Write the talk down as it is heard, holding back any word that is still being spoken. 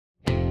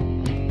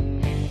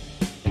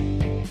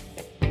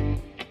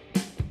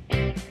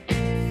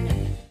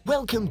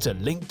Welcome to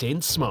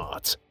LinkedIn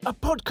Smart, a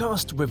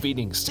podcast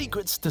revealing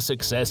secrets to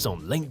success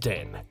on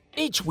LinkedIn.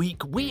 Each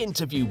week, we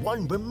interview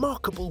one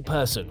remarkable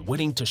person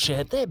willing to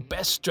share their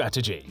best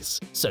strategies.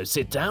 So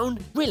sit down,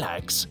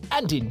 relax,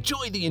 and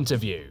enjoy the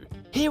interview.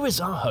 Here is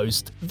our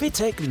host,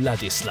 Vitek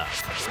Ladislav.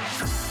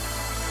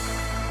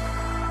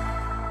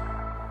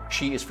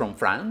 She is from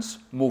France,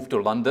 moved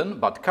to London,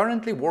 but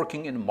currently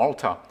working in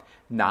Malta.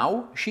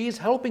 Now, she is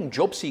helping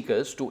job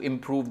seekers to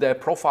improve their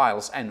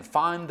profiles and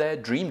find their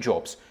dream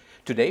jobs.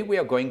 Today, we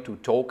are going to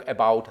talk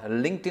about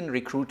LinkedIn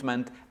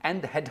recruitment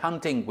and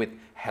headhunting with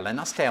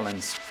Helena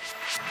Sterlens.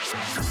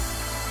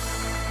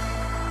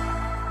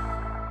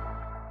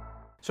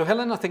 So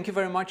Helena, thank you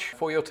very much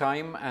for your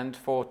time and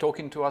for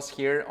talking to us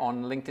here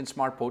on LinkedIn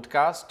Smart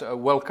Podcast.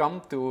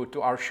 Welcome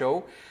to our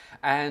show.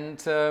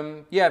 And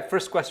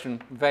first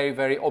question, very,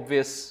 very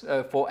obvious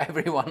for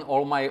everyone,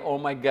 all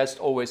my guests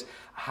always.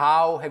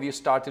 How have you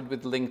started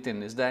with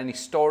LinkedIn? Is there any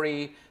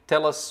story?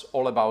 Tell us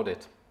all about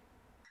it.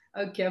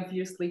 Okay,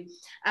 obviously.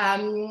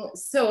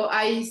 So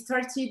I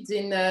started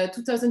in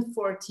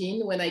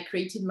 2014 when I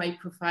created my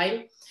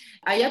profile.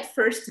 I had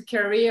first a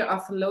career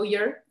of a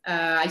lawyer.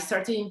 I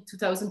started in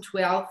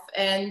 2012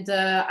 and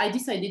I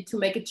decided to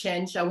make a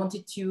change. I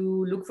wanted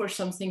to look for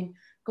something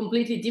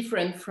completely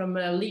different from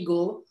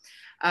legal.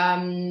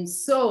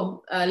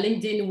 So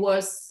LinkedIn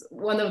was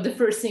one of the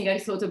first things I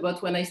thought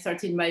about when I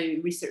started my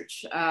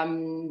research,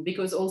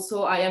 because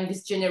also I am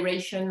this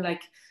generation,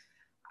 like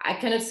I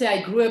cannot say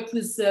I grew up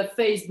with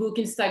Facebook,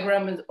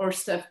 Instagram or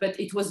stuff, but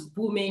it was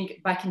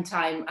booming back in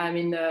time. I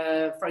mean,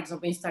 for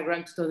example,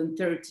 Instagram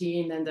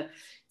 2013. And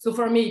so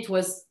for me, it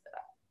was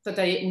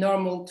totally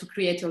normal to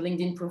create a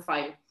LinkedIn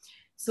profile.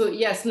 So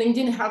yes,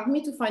 LinkedIn helped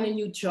me to find a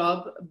new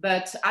job,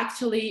 but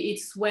actually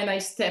it's when I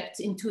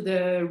stepped into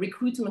the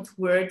recruitment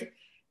world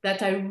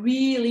that I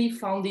really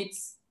found it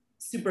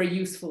super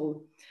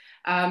useful,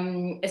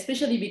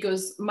 especially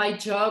because my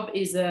job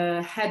is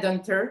a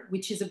headhunter,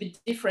 which is a bit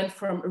different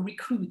from a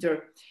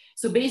recruiter.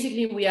 So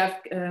basically we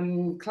have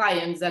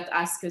clients that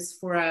ask us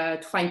for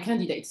to find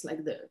candidates,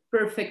 like the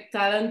perfect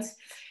talent.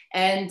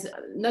 And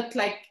not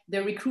like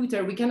the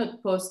recruiter, we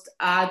cannot post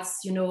ads,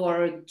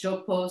 or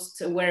job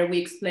posts where we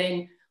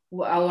explain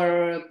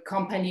our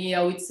company,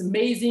 how it's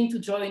amazing to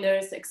join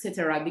us,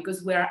 etc.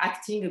 Because we are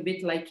acting a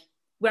bit like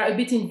we're a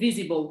bit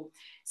invisible.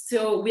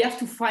 So we have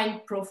to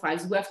find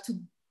profiles. We have to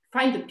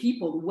find the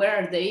people, where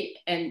are they?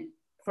 And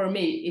for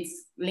me,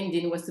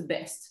 LinkedIn was the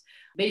best.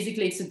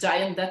 Basically, it's a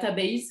giant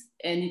database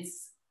and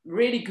it's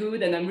really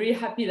good. And I'm really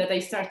happy that I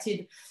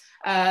started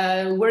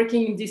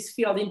working in this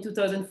field in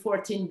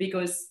 2014,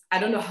 because I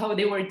don't know how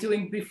they were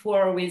doing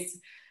before with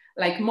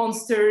like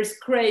Monsters,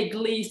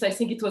 Craigslist. I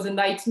think it was a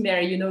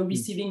nightmare,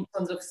 receiving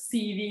tons of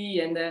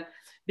CV and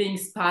being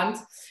spammed.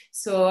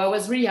 So I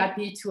was really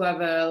happy to have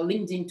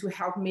LinkedIn to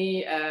help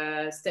me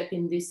step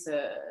in this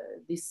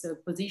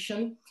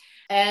position.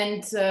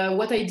 And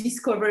what I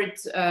discovered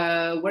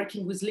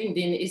working with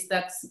LinkedIn is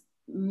that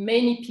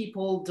many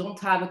people don't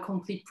have a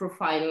complete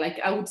profile. Like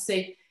I would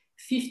say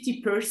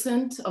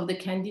 50% of the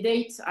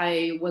candidates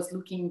I was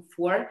looking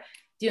for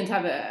didn't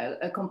have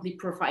a complete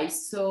profile.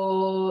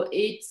 So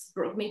it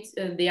brought me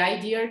the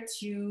idea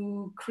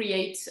to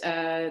create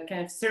a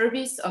kind of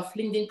service of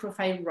LinkedIn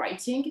profile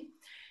writing.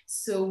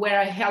 So where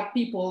I help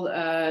people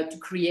to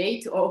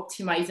create or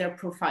optimize their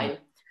profile,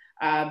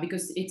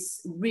 because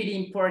it's really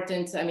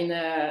important. I mean,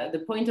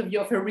 the point of view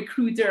of a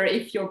recruiter,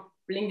 if your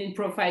LinkedIn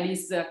profile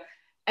is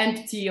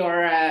empty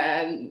or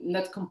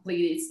not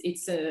complete,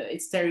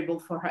 it's terrible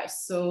for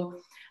us. So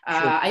Sure.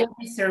 I have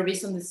this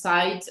service on the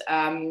side.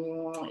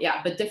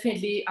 But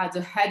definitely as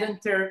a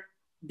headhunter,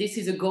 this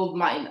is a gold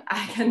mine,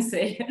 I can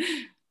say.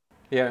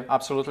 Yeah,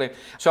 absolutely.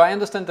 So I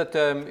understand that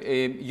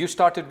you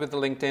started with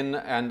LinkedIn,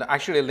 and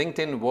actually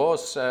LinkedIn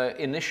was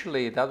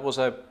initially, that was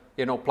a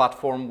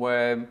platform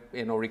where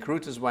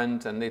recruiters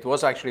went, and it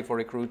was actually for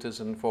recruiters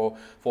and for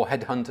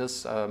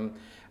headhunters.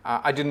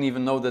 I didn't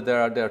even know that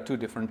there are two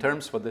different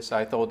terms for this.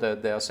 I thought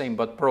that they are same,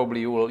 but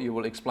probably you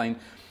will explain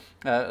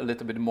a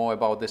little bit more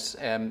about this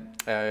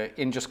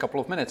in just a couple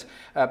of minutes.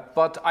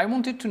 But I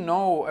wanted to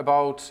know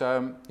about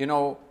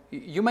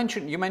you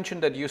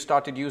mentioned that you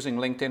started using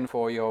LinkedIn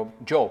for your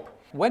job.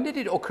 When did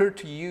it occur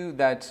to you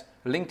that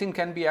LinkedIn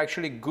can be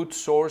actually a good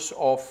source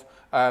of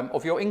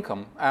your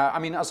income?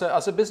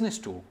 As a business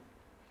tool.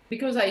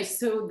 Because I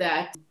saw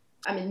that,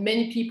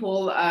 many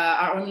people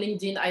are on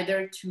LinkedIn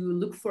either to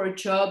look for a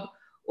job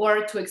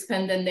or to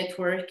expand their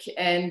network.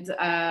 And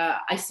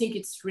I think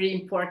it's really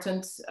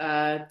important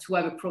to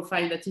have a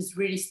profile that is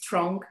really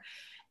strong.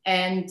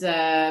 And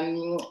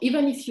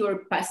even if you're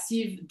a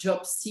passive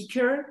job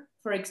seeker,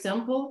 for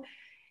example,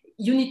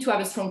 you need to have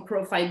a strong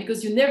profile,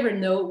 because you never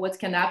know what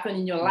can happen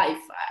in your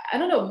life. I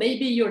don't know,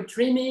 maybe you're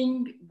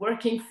dreaming,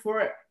 working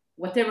for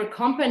whatever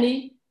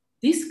company,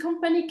 this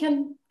company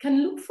can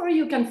look for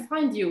you, can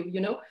find you,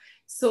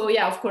 So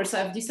yeah, of course,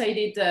 I've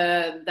decided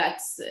that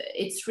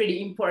it's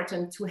really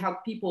important to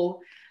help people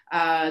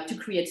to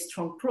create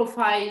strong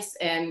profiles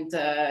and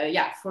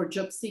for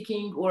job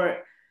seeking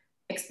or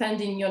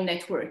expanding your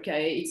network.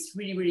 It's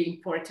really, really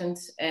important.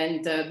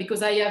 And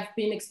because I have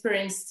been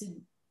experienced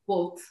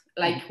both,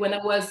 like when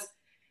I was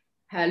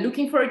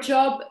looking for a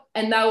job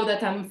and now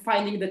that I'm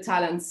finding the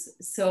talents.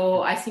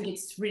 So I think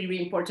it's really,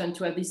 really important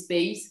to have this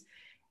base.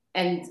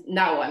 And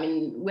now, I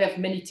mean, we have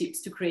many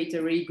tips to create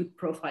a really good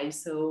profile.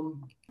 So,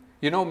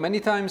 many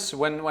times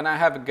when I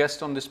have a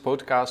guest on this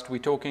podcast,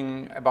 we're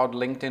talking about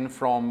LinkedIn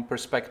from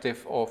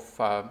perspective of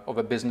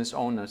a business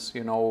owners,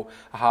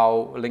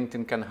 how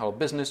LinkedIn can help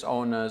business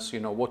owners,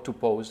 what to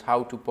post,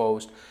 how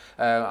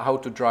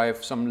to drive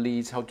some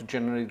leads, how to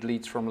generate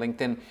leads from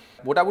LinkedIn.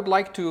 What I would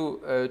like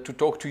to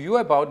talk to you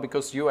about,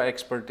 because you are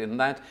expert in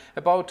that,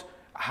 about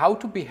how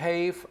to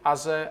behave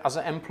as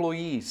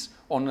employees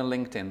on a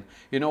LinkedIn.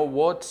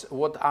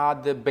 What are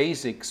the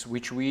basics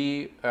which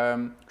we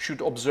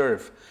should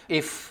observe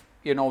if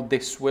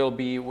this will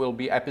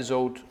be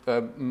episode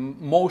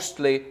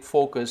mostly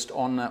focused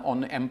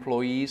on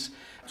employees.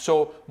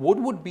 So what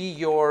would be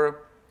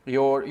your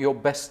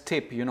best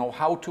tip?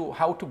 How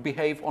to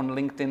behave on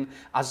LinkedIn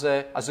as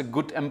a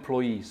good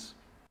employees?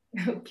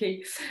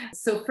 Okay,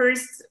 so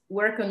first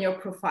work on your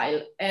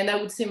profile, and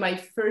I would say my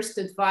first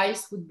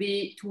advice would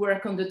be to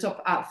work on the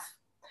top half.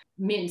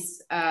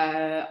 Means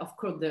of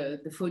course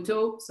the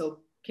photo,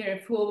 so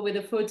careful with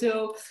the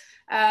photo,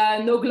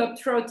 no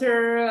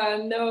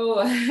globetrotter,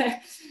 no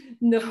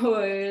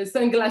no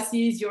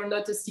sunglasses, you're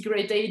not a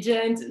secret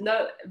agent,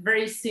 not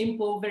very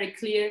simple, very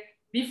clear,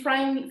 be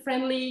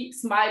friendly,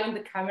 smile on the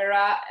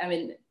camera. I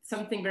mean,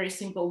 something very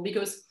simple,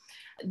 because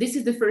this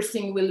is the first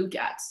thing we'll look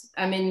at.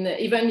 I mean,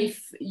 even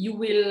if you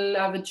will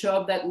have a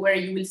job where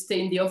you will stay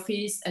in the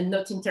office and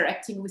not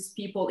interacting with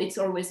people, it's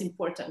always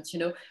important,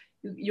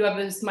 you have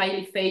a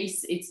smiley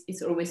face,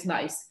 it's always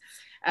nice.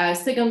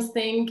 Second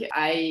thing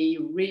I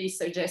really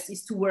suggest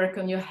is to work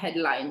on your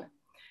headline,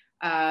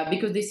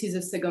 because this is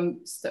the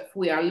second stuff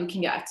we are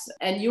looking at.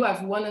 And you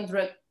have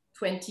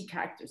 120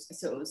 characters,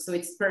 so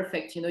it's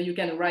perfect. You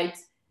can write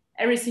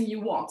everything you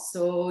want.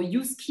 So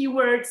use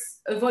keywords,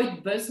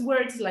 avoid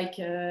buzzwords like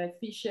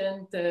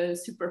efficient,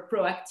 super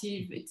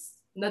proactive. It's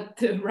not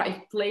the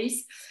right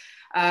place.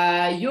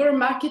 You're a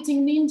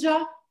marketing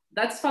ninja.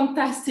 That's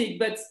fantastic,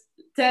 but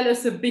tell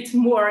us a bit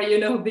more,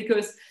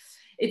 because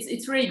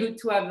it's really good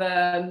to have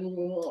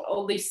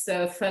all these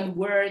fun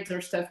words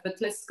or stuff, but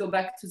let's go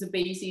back to the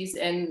basics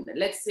and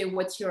let's say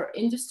what's your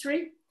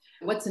industry,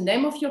 what's the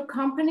name of your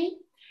company,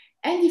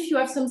 and if you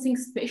have something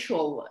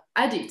special,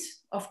 add it,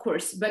 of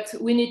course, but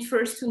we need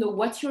first to know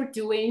what you're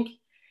doing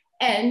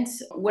and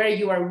where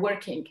you are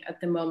working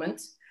at the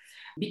moment.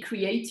 Be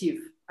creative.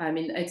 I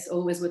mean, it's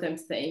always what I'm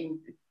saying.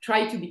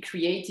 Try to be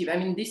creative. I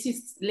mean,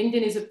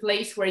 LinkedIn is a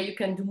place where you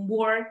can do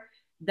more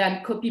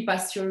than copy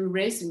paste your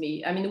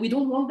resume. I mean, we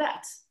don't want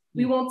that.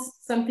 We want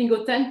something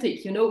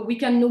authentic. We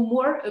can know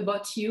more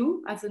about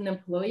you as an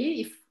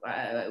employee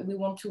if we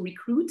want to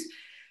recruit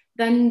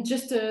than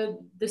just the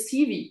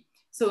CV.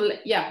 So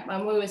yeah,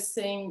 I'm always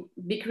saying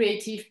be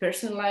creative,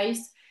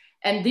 personalized.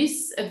 And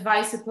this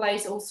advice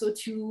applies also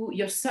to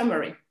your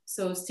summary.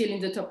 So still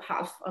in the top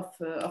half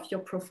of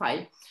your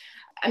profile.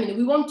 I mean,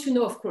 we want to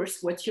know, of course,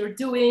 what you're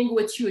doing,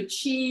 what you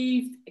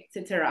achieved,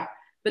 etc.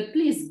 But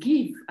please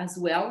give as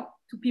well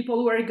to people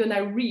who are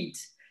gonna read,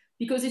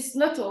 because it's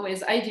not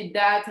always, I did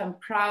that, I'm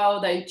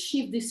proud, I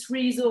achieved this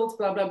result,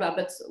 blah, blah, blah.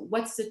 But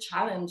what's the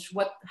challenge?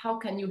 How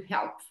can you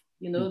help,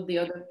 the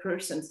other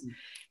persons?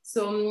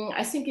 So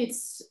I think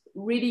it's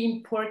really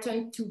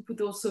important to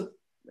put also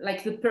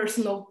like the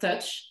personal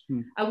touch.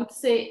 I would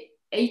say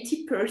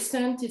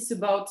 80% is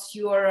about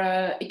your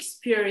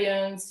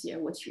experience,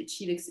 what you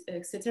achieve,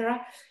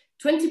 etc.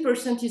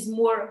 20% is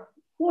more,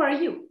 who are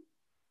you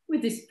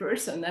with this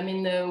person? I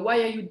mean,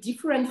 why are you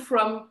different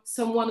from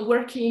someone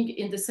working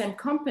in the same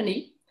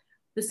company,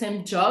 the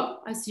same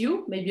job as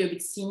you, maybe a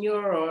bit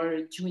senior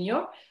or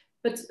junior,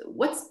 but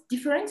what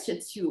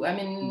differentiates you? I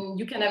mean,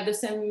 you can have the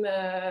same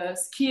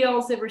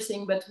skills,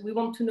 everything, but we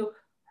want to know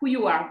who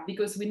you are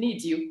because we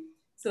need you.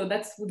 So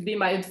that would be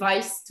my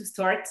advice to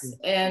start,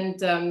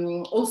 and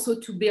also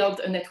to build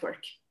a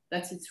network.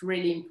 It's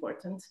really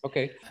important.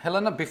 Okay,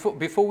 Helena,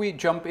 before we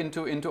jump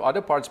into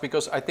other parts,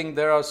 because I think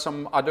there are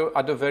some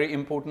other very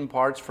important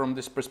parts from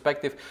this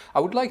perspective, I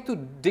would like to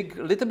dig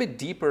a little bit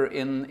deeper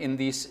in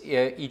these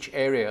each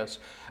areas.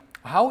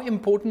 How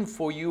important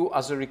for you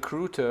as a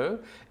recruiter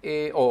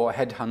or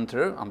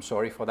headhunter, I'm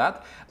sorry for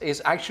that,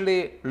 is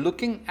actually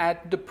looking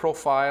at the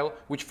profile,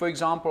 which for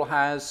example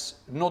has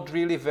not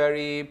really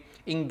very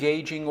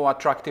engaging or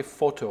attractive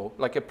photo,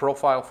 like a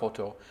profile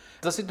photo.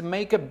 Does it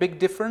make a big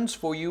difference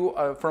for you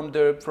from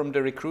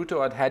the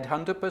recruiter at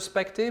headhunter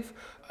perspective?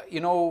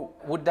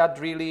 Would that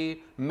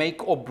really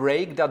make or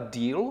break that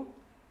deal?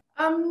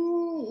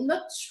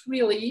 Not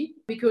really,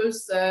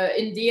 because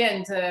in the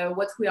end,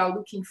 what we are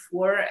looking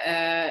for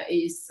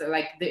is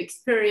like the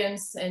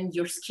experience and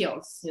your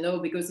skills,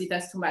 because it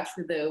has to match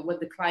with what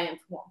the client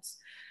wants.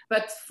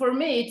 But for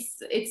me,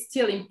 it's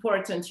still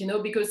important,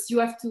 because you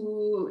have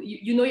to,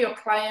 you know your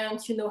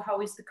client,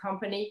 how is the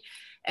company,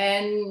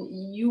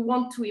 and you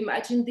want to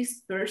imagine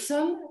this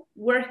person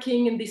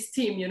working in this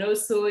team,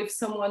 So if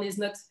someone is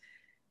not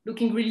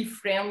looking really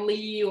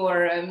friendly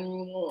or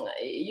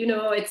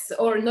it's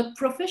or not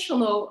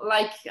professional,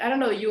 like I don't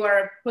know, you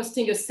are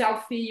posting a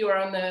selfie, you're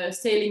on a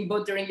sailing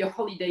boat during your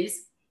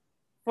holidays,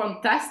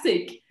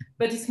 fantastic,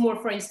 but it's more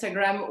for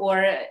Instagram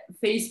or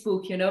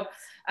Facebook.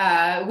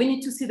 We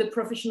need to see the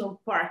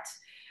professional part.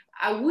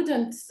 I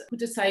wouldn't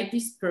put aside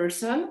this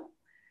person,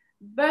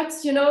 but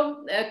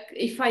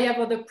if I have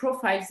other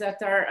profiles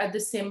that are at the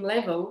same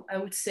level, I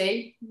would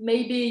say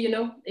maybe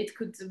it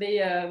could be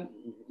a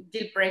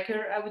deal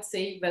breaker, I would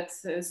say. But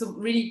so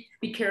really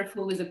be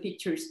careful with the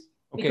pictures.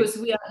 Okay. Because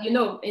we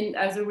are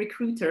as a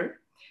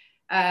recruiter,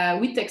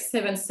 we take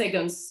 7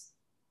 seconds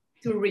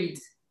to read,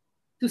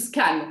 to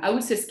scan. I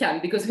would say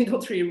scan because we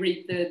don't really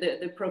read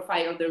the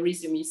profile or the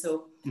resume.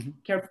 So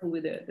careful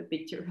with the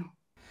picture.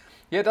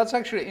 Yeah, that's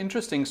actually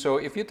interesting. So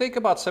if you take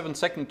about 7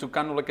 seconds to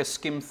kind of like a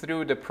skim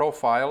through the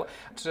profile,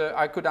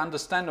 I could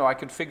understand, or I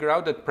could figure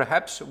out that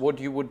perhaps what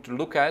you would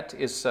look at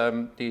is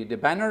the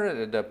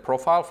banner, the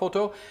profile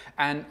photo,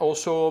 and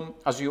also,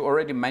 as you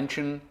already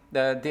mentioned,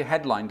 the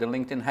headline, the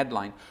LinkedIn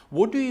headline.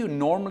 What do you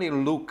normally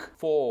look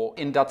for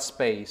in that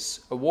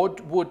space?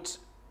 What would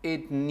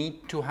it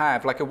need to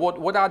have? Like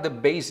what are the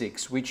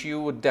basics which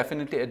you would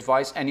definitely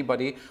advise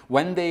anybody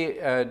when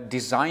they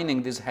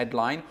designing this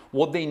headline,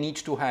 what they need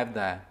to have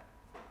there?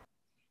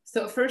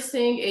 So first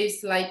thing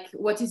is like,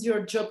 what is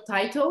your job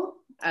title?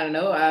 I don't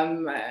know,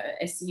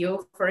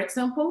 SEO, for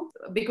example,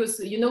 because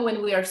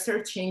when we are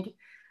searching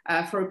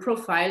for a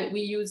profile,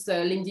 we use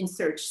LinkedIn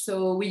search.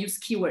 So we use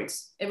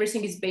keywords.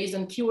 Everything is based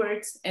on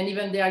keywords, and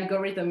even the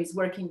algorithm is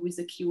working with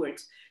the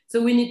keywords.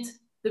 So we need,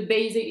 the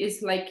basic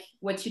is like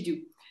what you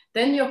do.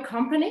 Then your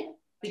company,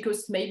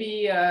 because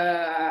maybe,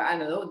 I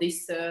don't know,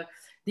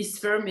 this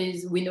firm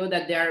we know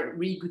that there are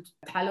really good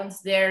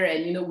talents there,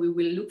 and we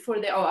will look for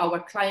or our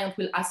client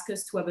will ask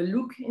us to have a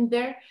look in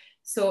there.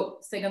 So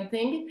second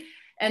thing.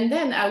 And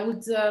then I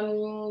would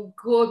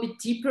go a bit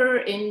deeper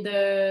in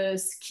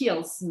the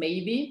skills,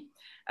 maybe.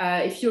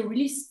 If you're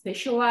really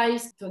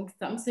specialized on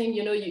something,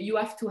 you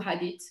have to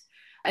add it.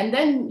 And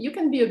then you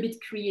can be a bit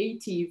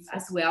creative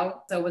as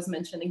well. As I was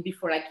mentioning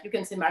before, like you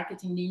can say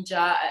marketing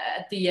ninja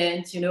at the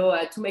end,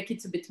 to make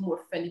it a bit more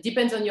fun. It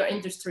depends on your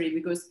industry,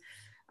 because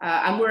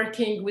I'm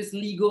working with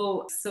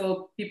legal,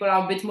 so people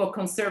are a bit more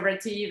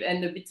conservative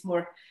and a bit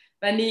more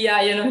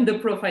vanilla, in the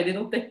profile. They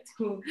don't take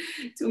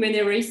too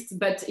many risks.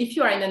 But if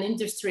you are in an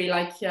industry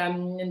like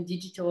in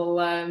digital,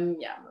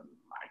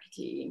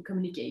 marketing,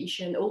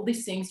 communication, all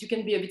these things, you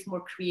can be a bit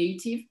more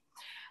creative.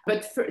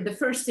 But the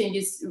first thing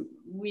is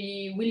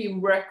we really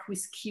work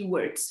with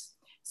keywords.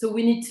 So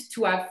we need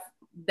to have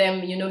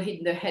them,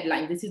 hit the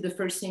headline. This is the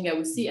first thing I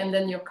will see, and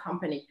then your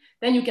company.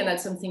 Then you can add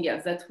something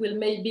else that will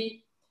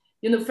maybe,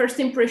 first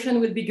impression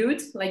will be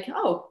good, like,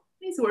 oh,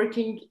 he's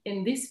working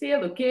in this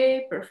field,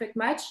 okay, perfect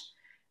match.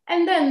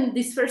 And then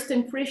this first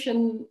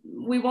impression,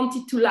 we want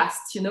it to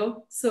last,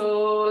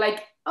 So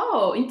like,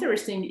 oh,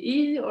 interesting,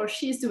 he or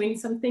she is doing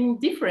something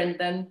different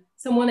than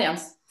someone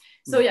else.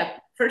 So yeah,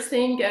 first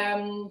thing,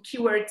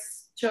 keywords,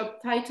 job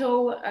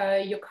title,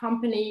 your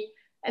company,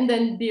 and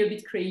then be a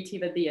bit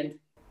creative at the end.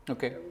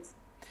 Okay.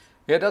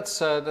 Yeah,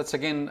 that's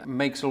again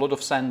makes a lot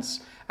of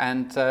sense.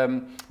 And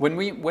when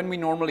we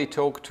normally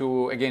talk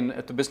to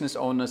business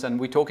owners, and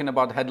we're talking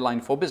about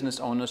headline for business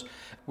owners,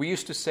 we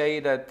used to say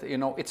that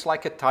it's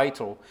like a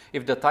title.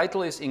 If the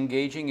title is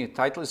engaging, if the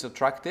title is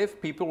attractive,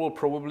 people will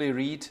probably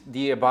read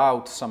the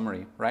about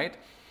summary, right?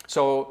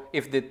 So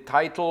if the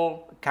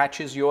title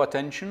catches your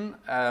attention,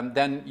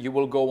 then you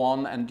will go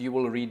on and you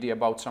will read the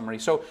about summary.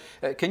 So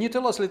can you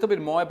tell us a little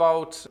bit more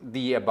about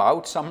the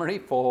about summary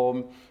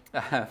for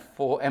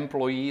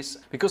employees?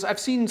 Because I've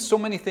seen so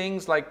many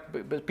things,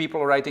 like people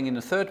are writing in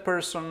the third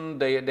person.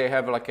 They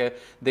have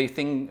they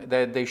think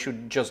that they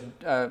should just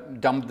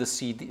dump the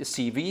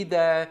CV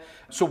there.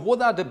 So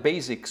what are the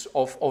basics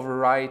of a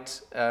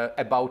right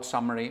about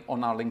summary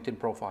on our LinkedIn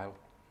profile?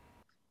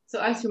 So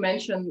as you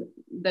mentioned,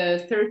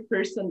 the third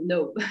person,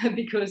 no,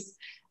 because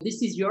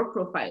this is your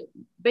profile.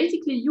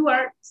 Basically, you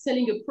are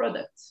selling a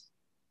product.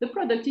 The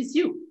product is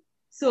you.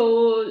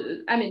 So,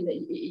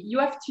 you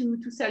have to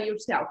sell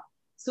yourself.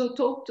 So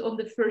talk on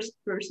the first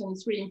person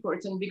is really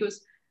important,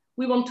 because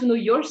we want to know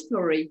your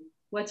story,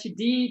 what you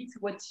did,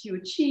 what you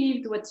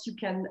achieved, what you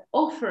can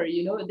offer.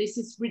 This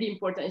is really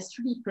important. It's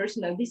really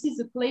personal. This is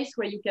a place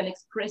where you can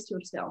express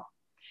yourself.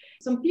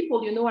 Some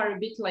people, are a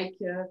bit like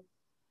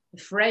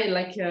afraid,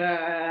 like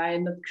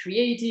I'm not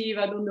creative,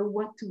 I don't know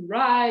what to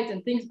write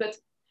and things, but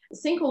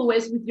think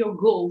always with your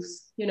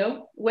goals.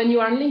 When you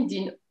are on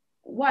LinkedIn,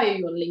 why are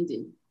you on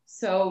LinkedIn?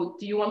 So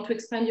do you want to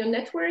expand your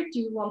network? Do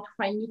you want to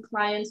find new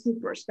clients, new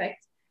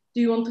prospects?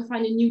 Do you want to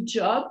find a new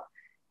job?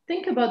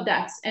 Think about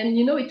that. And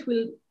it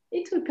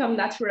will come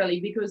naturally,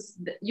 because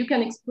you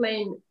can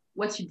explain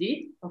what you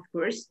did, of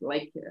course.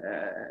 Like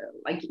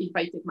if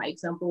I take my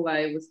example,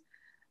 I was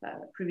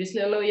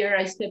previously a lawyer,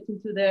 I stepped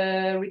into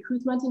the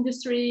recruitment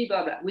industry,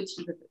 blah, blah, which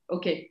is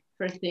okay,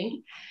 first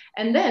thing.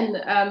 And then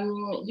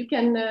you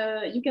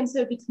can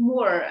say a bit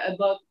more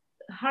about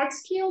hard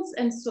skills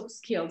and soft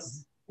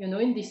skills,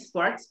 in this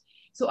part.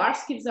 So hard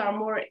skills are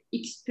more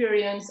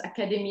experience,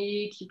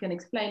 academic, you can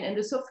explain, and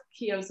the soft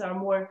skills are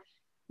more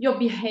your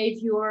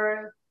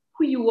behavior,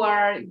 who you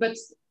are. But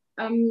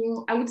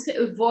I would say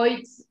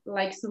avoid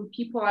like some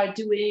people are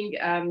doing,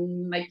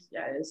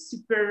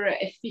 super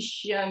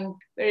efficient,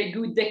 very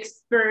good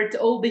expert,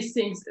 all these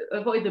things.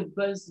 Avoid the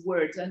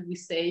buzzwords, as we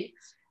say,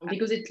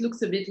 because it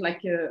looks a bit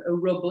like a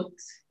robot,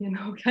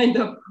 kind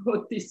of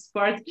this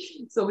part.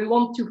 So we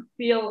want to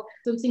feel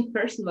something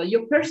personal,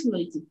 your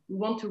personality. We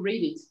want to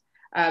read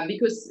it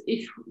because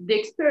if the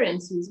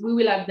experiences, we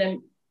will have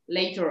them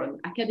later on.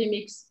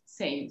 Academics,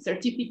 same,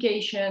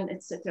 certification,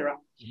 etc.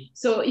 Mm-hmm.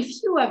 So if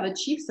you have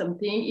achieved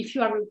something, if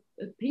you are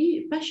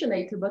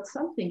passionate about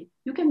something,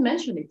 you can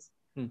mention it.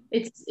 Mm.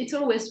 It's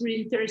always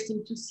really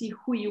interesting to see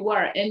who you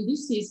are. And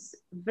this is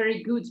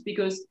very good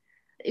because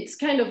it's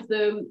kind of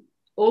the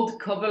old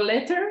cover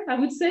letter, I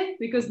would say,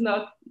 because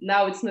now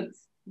it's not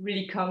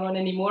really common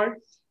anymore,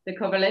 the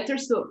cover letter.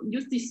 So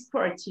use this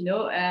part,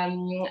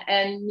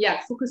 and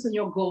focus on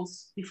your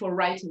goals before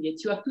writing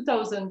it. You have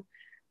 2,000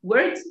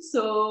 words,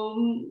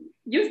 so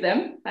use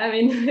them. I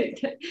mean,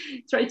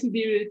 try to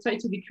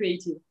be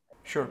creative.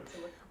 Sure.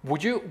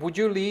 Would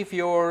you leave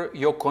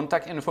your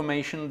contact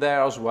information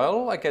there as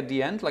well, like at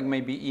the end, like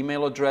maybe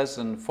email address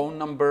and phone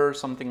number,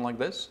 something like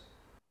this?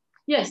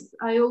 Yes,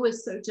 I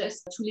always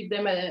suggest to leave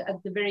them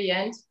at the very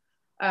end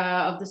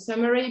of the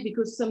summary,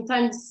 because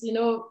sometimes,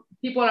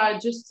 people are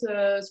just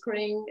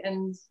scrolling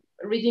and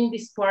reading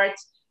this part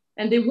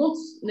and they won't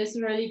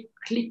necessarily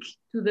click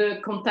to the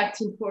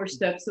contact info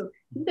stuff. So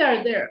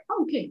they're there.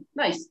 Oh, okay,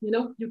 nice.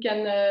 You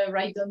can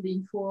write down the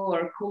info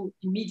or call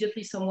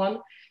immediately someone.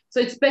 So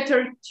it's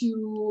better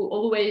to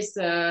always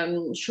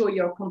show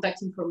your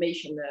contact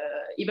information,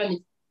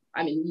 even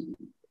if,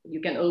 you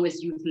can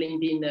always use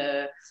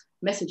LinkedIn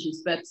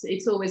messages, but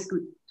it's always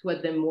good to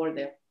add them more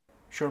there.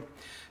 Sure.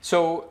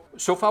 So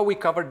far we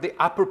covered the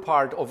upper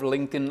part of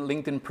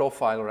LinkedIn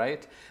profile,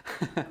 right?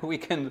 we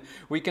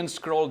can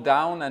scroll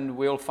down and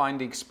we'll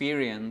find the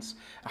experience.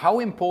 How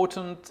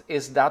important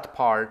is that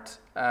part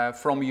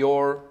from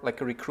your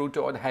like a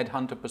recruiter or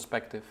headhunter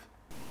perspective?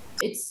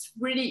 It's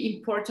really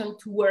important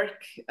to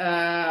work,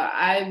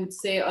 I would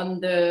say,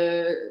 on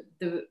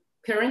the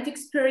current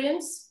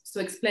experience. So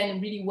explain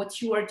really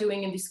what you are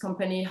doing in this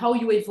company, how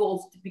you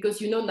evolved,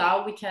 because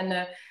now we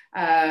can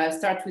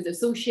start with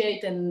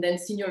associate and then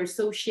senior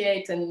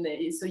associate, and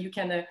so you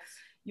can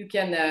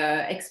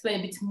explain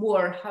a bit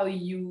more how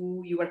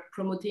you are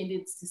promoting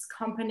this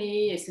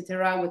company,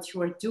 etc., what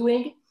you are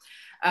doing.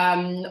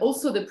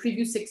 Also, the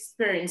previous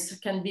experience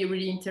can be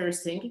really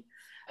interesting,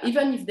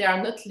 even if they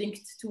are not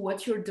linked to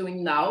what you're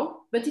doing now,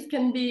 but it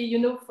can be,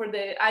 for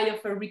the eye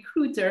of a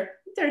recruiter,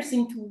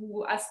 interesting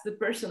to ask the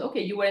person,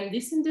 okay, you were in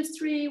this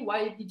industry,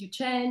 why did you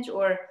change?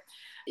 Or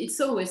it's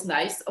always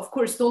nice. Of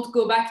course, don't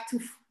go back too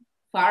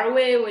far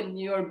away when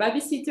you're a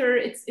babysitter.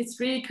 It's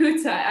really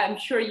good. I'm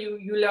sure you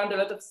learned a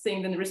lot of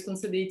things and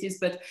responsibilities,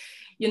 but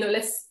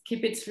let's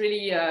keep it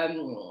really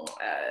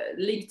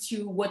linked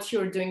to what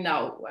you're doing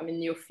now.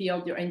 Your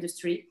field, your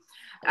industry.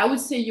 I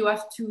would say you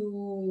have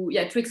to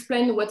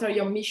explain what are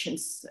your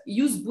missions.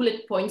 Use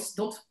bullet points.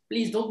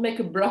 Please don't make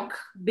a block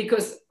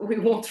because we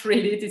won't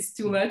read it. It's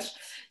too much.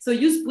 So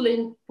use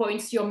bullet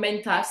points, your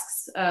main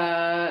tasks.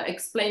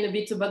 Explain a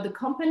bit about the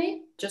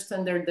company just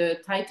under the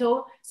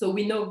title, so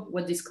we know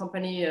what this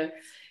company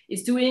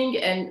is doing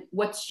and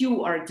what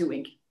you are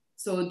doing.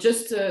 So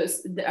just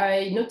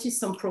I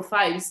noticed some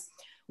profiles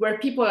where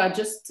people are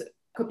just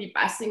copy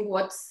pasting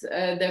what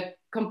the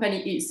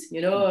company is,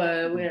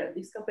 where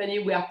this company,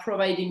 we are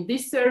providing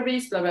this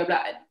service, blah, blah,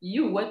 blah.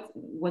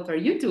 What are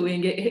you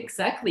doing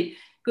exactly?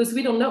 Because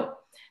we don't know.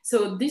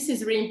 So this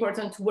is really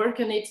important to work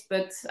on it,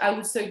 but I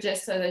would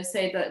suggest, as I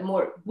said, that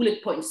more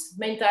bullet points,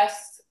 main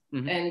tasks,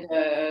 mm-hmm.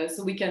 and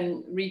so we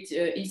can read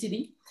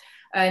easily.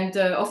 And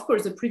of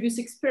course, the previous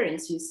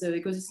experiences,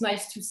 because it's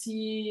nice to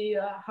see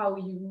how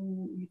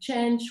you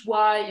change,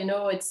 why,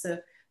 it's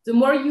the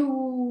more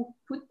you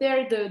put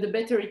there, the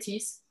better it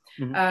is.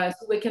 Mm-hmm.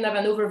 So we can have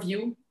an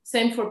overview.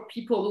 Same for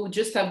people who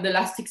just have the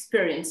last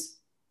experience.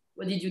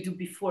 What did you do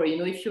before?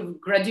 If you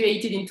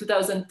graduated in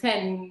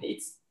 2010,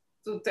 it's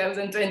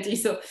 2020,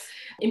 so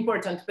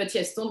important. But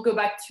yes, don't go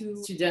back to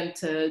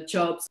student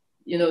jobs.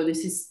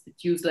 This is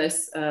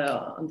useless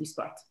on this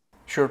part.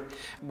 Sure.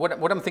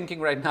 What I'm thinking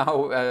right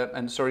now,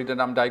 and sorry that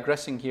I'm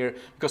digressing here,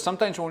 because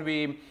sometimes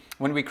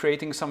when we're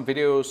creating some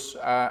videos,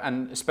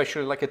 and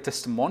especially like a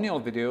testimonial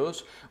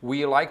videos,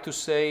 we like to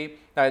say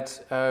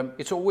that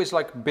it's always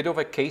like a bit of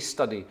a case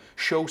study,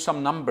 show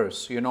some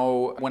numbers.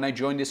 When I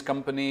joined this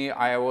company,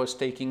 I was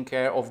taking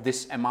care of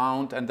this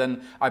amount, and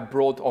then I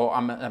brought, or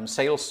I'm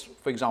sales,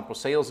 for example,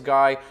 sales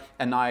guy,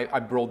 and I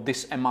brought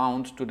this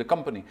amount to the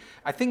company.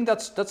 I think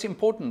that's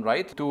important,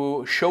 right?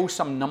 To show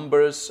some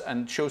numbers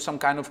and show some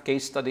kind of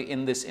case study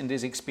in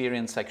this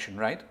experience section,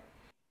 right?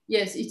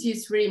 Yes, it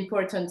is really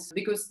important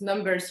because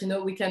numbers,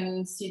 we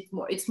can see it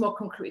more. It's more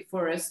concrete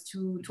for us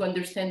to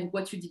understand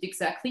what you did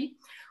exactly.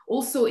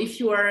 Also, if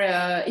you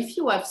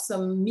have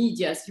some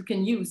medias, you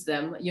can use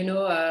them.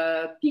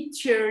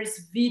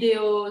 Pictures,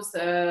 videos,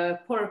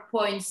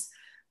 PowerPoints.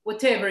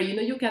 whatever,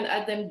 you can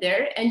add them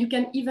there, and you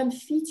can even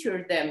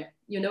feature them,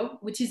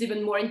 which is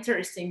even more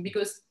interesting,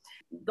 because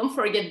don't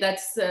forget that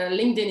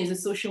LinkedIn is a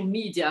social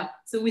media.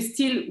 So we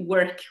still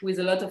work with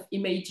a lot of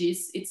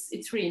images.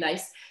 It's really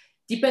nice.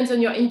 Depends on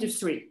your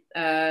industry.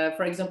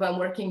 For example, I'm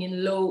working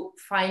in law,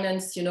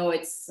 finance,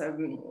 it's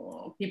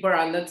people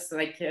are not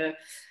like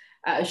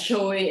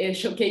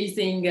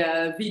showcasing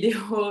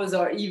videos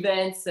or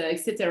events,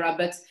 etc.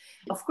 But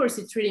of course,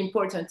 it's really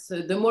important.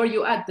 So the more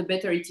you add, the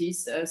better it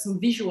is. Some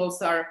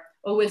visuals are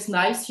always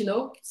nice,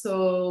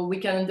 so we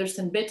can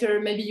understand better.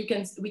 Maybe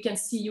we can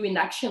see you in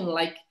action.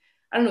 Like,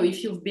 I don't know,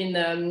 if you've been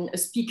a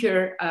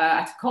speaker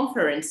at a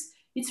conference,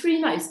 it's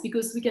really nice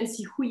because we can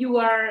see who you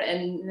are,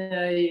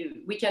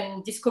 and we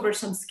can discover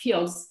some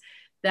skills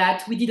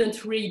that we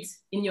didn't read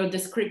in your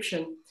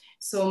description.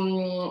 So,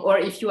 or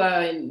if you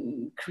are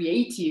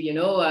creative,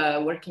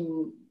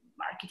 working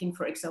marketing,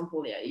 for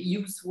example,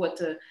 use what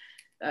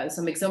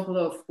some example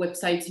of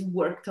websites you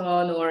worked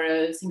on,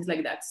 or things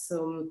like that.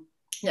 So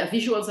yeah,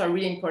 visuals are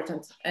really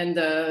important, and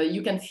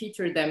you can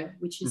feature them,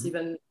 which is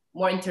even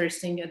more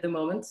interesting at the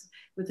moment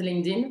with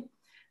LinkedIn,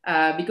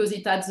 because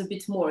it adds a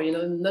bit more,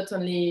 not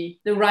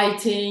only the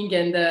writing,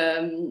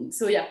 and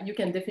so yeah, you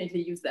can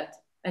definitely use that,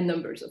 and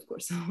numbers, of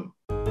course.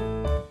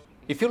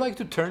 If you like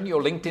to turn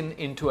your LinkedIn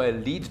into a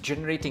lead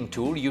generating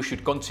tool, you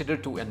should consider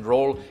to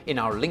enroll in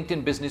our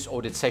LinkedIn Business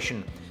Audit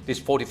session. This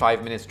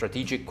 45-minute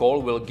strategic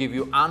call will give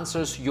you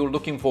answers you're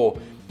looking for.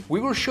 We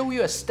will show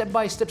you a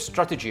step-by-step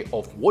strategy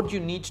of what you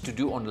need to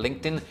do on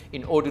LinkedIn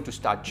in order to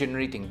start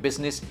generating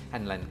business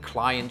and land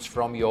clients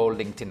from your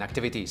LinkedIn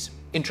activities.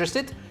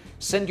 Interested?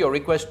 Send your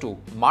request to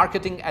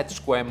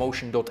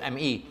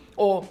marketing@squaremotion.me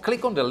or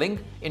click on the link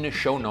in the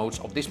show notes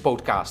of this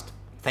podcast.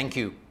 Thank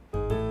you.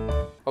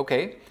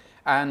 Okay.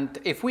 And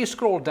if we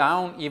scroll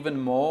down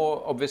even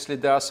more, obviously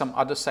there are some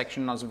other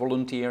sections as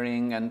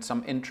volunteering and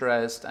some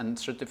interest and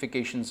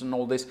certifications and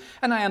all this.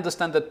 And I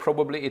understand that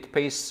probably it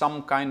pays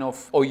some kind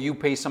of, or you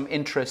pay some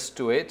interest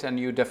to it, and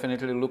you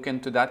definitely look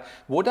into that.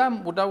 What I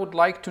would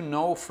like to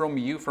know from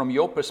you, from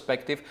your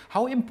perspective,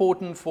 how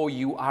important for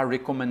you are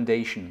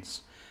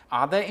recommendations?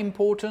 Are they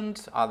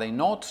important? Are they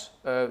not?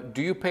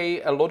 Do you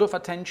pay a lot of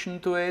attention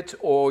to it,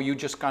 or you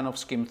just kind of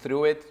skim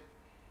through it?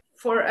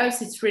 For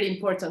us, it's really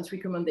important,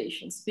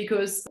 recommendations,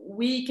 because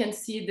we can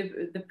see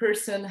the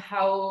person,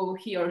 how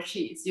he or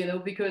she is,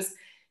 because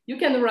you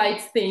can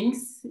write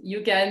things,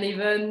 you can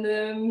even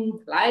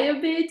lie a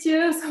bit,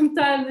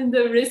 sometimes in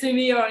the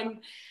resume, or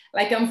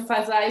like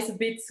emphasize a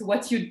bit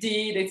what you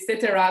did,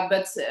 etc.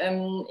 But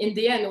in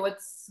the end, what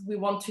we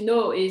want to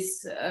know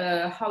is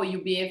how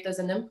you behaved as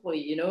an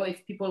employee,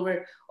 if people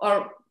were,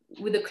 or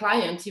with the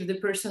client, if the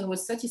person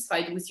was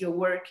satisfied with your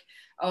work,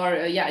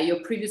 or your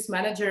previous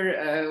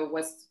manager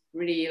was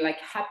really like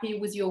happy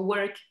with your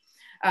work.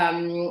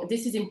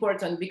 This is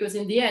important, because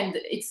in the end,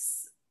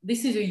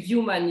 this is a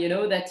human,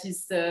 that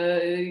is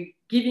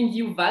giving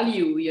you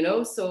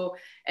value, so,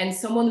 and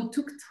someone who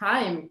took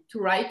time to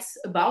write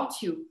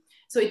about you.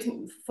 So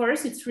for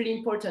us, it's really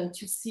important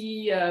to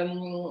see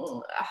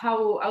how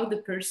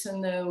the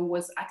person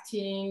was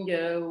acting,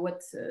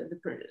 what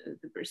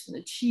the person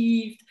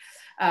achieved.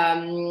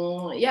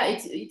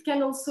 It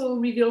can also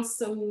reveal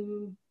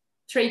some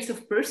traits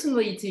of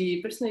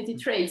personality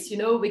traits,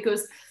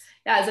 because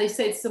as I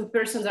said, some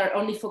persons are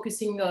only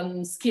focusing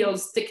on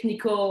skills,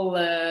 technical,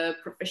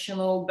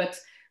 professional, but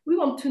we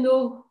want to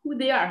know who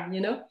they are,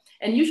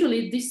 and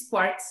usually this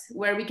part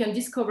where we can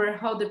discover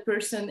how the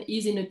person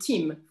is in a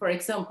team, for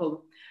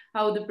example,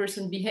 how the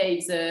person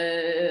behaves,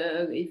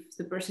 if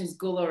the person is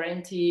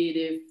goal-oriented,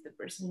 if the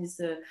person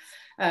is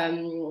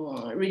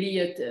really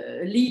a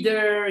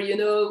leader,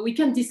 we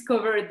can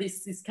discover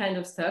this kind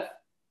of stuff.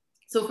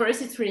 So for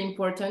us, it's really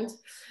important.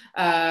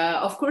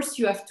 Of course,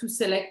 you have to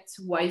select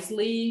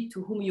wisely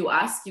to whom you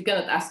ask. You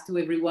cannot ask to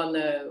everyone,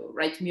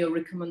 write me a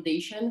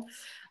recommendation.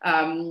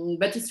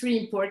 But it's really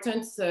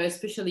important,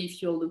 especially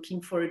if you're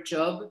looking for a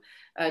job,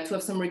 to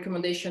have some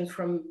recommendation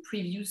from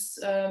previous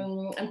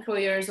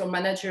employers or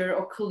manager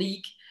or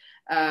colleague.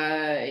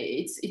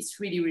 It's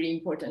really, really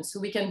important. So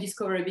we can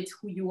discover a bit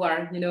who you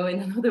are, in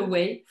another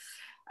way.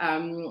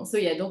 So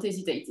yeah, don't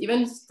hesitate.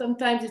 Even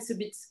sometimes it's a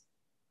bit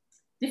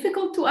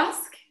difficult to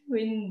ask.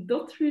 We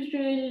don't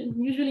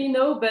usually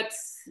know, but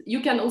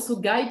you can also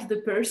guide the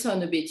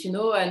person a bit,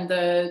 and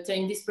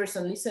telling this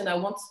person, listen,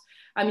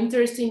 I'm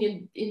interested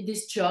in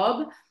this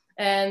job,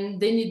 and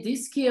they need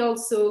this skill.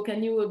 So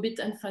can you a bit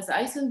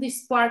emphasize on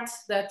this part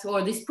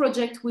or this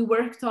project we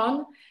worked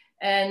on,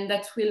 and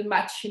that will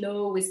match,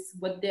 with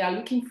what they are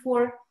looking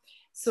for.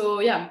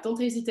 So yeah,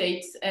 don't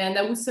hesitate. And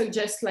I would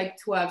suggest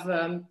to have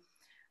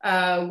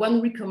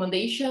one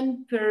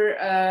recommendation per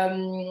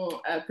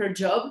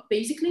job,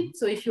 basically.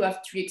 So if you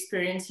have 3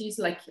 experiences,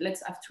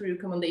 let's have 3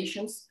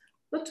 recommendations,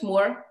 not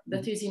more,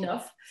 that is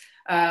enough.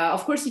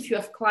 Of course, if you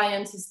have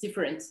clients, it's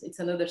different. It's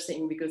another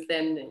thing, because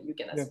then you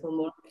can ask for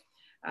more.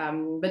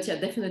 But yeah,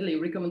 definitely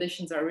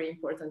recommendations are really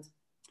important.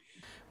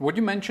 What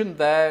you mentioned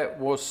there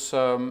was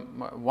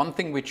one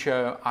thing which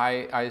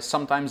I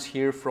sometimes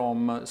hear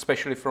from,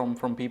 especially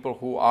from people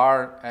who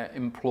are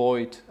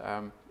employed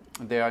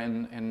they are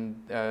in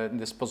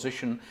this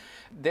position,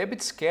 they're a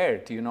bit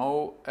scared,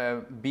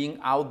 being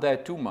out there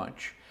too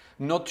much,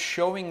 not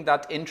showing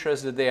that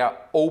interest that they are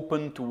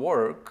open to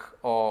work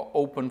or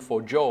open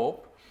for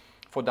job,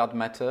 for that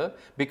matter,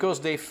 because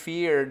they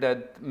fear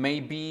that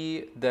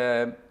maybe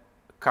the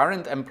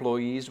current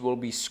employees will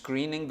be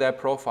screening their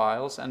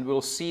profiles and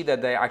will see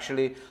that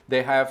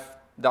they have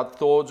that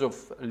thoughts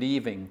of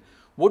leaving.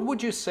 What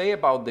would you say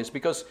about this?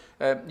 Because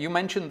you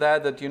mentioned there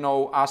that,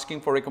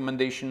 asking for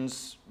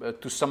recommendations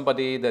to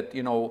somebody that,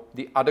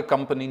 the other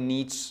company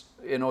needs,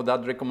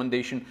 that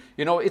recommendation,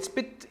 it's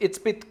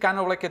bit kind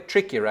of like a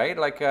tricky, right?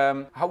 Like,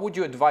 what would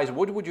you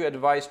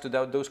advise to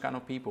those kind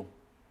of people?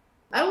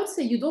 I would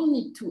say you don't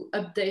need to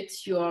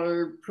update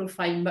your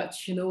profile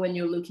much, when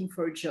you're looking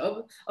for a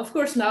job. Of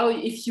course, now,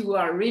 if you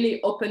are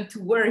really open to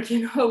work,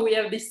 we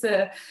have this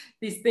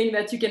thing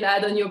that you can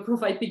add on your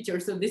profile picture.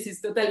 So this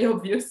is totally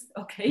obvious,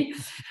 okay?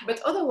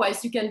 But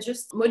otherwise, you can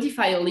just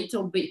modify a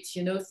little bit,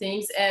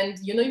 things. And,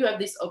 you have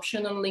this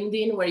option on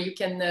LinkedIn where you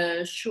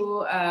can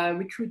show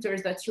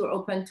recruiters that you're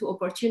open to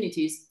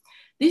opportunities.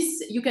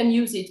 This, you can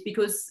use it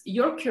because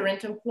your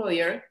current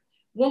employer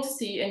won't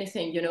see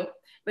anything,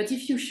 But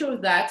if you show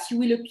that, you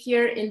will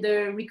appear in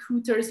the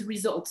recruiter's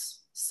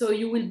results. So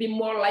you will be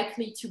more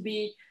likely to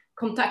be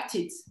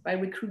contacted by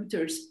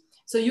recruiters.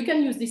 So you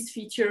can use this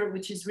feature,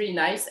 which is really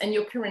nice, and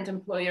your current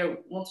employer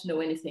won't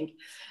know anything.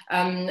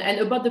 And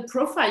about the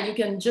profile, you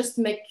can just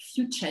make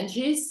few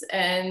changes,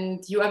 and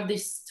you have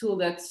this tool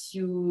that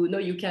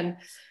you can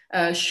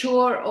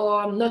show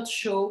or not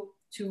show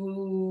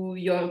to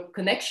your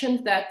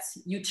connections that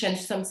you change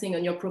something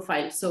on your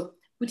profile. So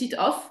put it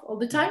off all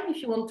the time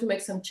if you want to make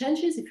some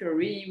changes, if you're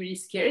really, really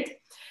scared.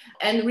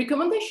 And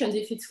recommendations,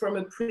 if it's from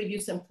a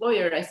previous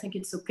employer, I think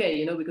it's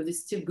okay, because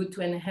it's still good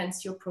to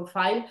enhance your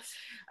profile.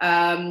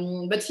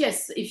 But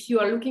yes, if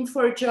you are looking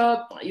for a job,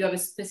 you have a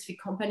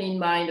specific company in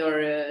mind or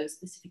a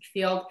specific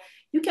field,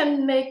 you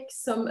can make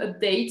some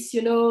updates,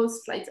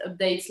 slight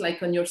updates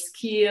like on your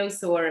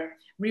skills or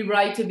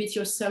rewrite a bit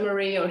your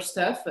summary or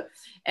stuff.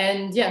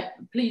 And yeah,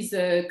 please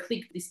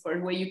click this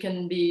part where you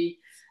can be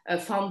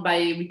found by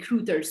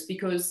recruiters,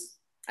 because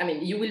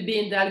you will be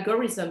in the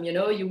algorithm,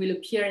 you will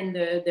appear in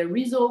the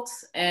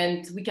results,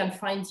 and we can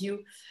find you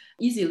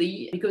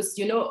easily because,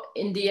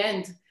 in the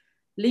end,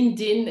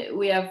 LinkedIn,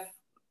 we have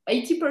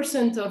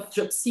 80% of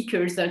job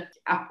seekers that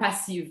are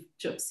passive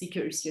job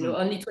seekers,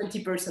 only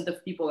 20%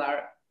 of people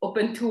are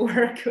open to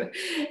work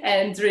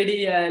and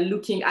really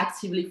looking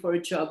actively for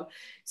a job.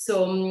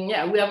 So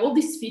yeah, we have all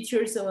these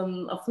features of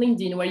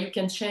LinkedIn where you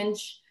can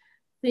change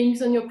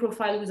things on your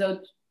profile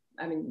without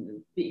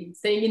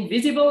staying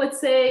invisible,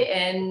 let's say,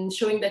 and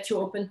showing that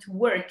you're open to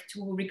work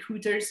to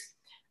recruiters.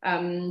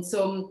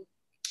 So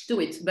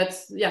do it, but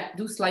yeah,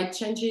 do slight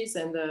changes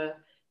and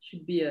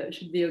should be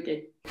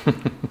okay.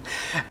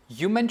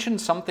 You mentioned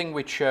something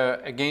which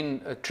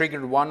again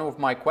triggered one of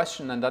my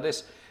questions, and that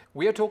is,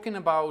 we are talking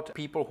about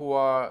people who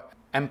are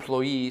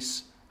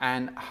employees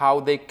and how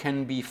they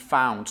can be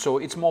found. So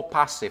it's more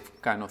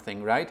passive kind of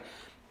thing, right?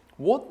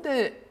 What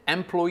the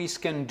employees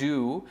can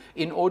do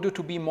in order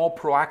to be more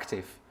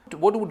proactive.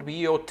 What would be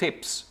your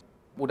tips?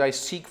 Would I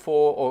seek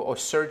for or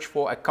search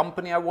for a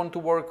company I want to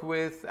work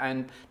with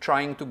and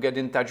trying to get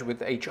in touch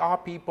with HR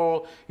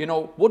people?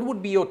 What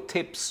would be your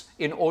tips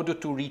in order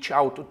to reach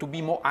out, to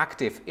be more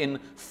active in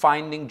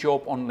finding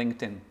job on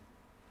LinkedIn?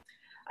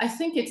 I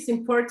think it's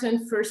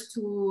important first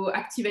to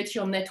activate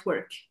your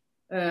network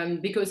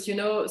because,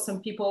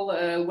 some people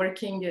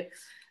working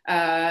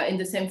in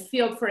the same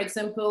field, for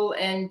example,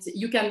 and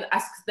you can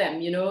ask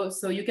them,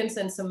 so you can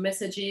send some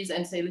messages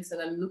and say, listen,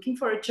 I'm looking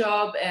for a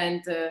job,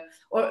 and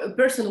or a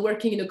person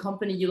working in a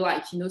company you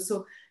like,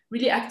 so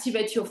really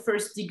activate your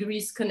first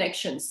degrees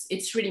connections.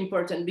 It's really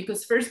important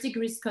because first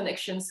degrees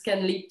connections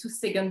can lead to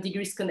second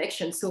degrees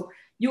connections. So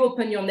you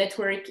open your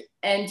network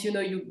and,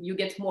 you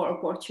get more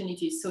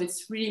opportunities. So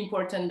it's really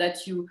important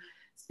that you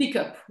speak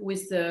up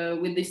with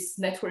this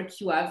network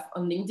you have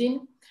on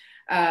LinkedIn.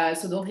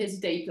 So don't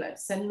hesitate,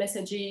 send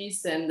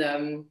messages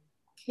and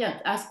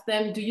ask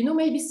them, do you know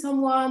maybe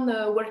someone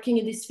working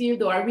in this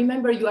field? Or I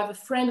remember you have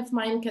a friend of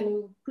mine, can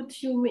you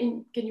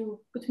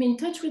put me in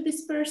touch with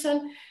this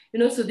person?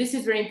 So this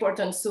is very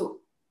important. So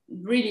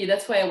really,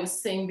 that's why I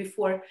was saying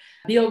before,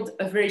 build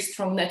a very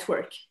strong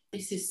network.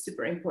 This is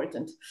super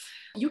important.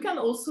 You can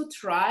also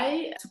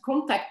try to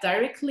contact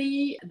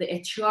directly the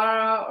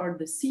HR or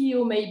the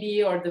CEO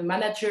maybe, or the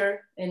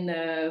manager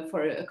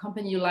for a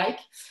company you like.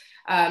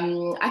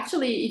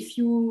 Actually, if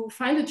you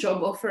find a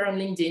job offer on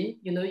LinkedIn,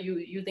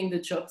 using the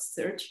job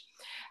search,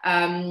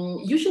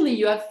 usually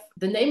you have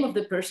the name of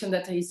the person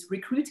that is who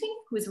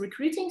is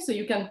recruiting, so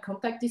you can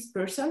contact this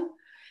person.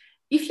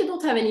 If you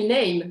don't have any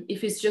name,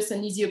 if it's just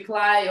an easy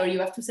apply or you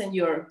have to send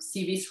your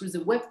CV through the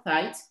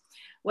website,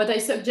 what I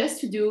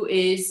suggest to do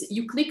is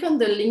you click on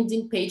the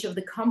LinkedIn page of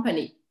the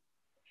company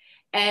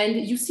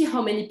and you see how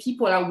many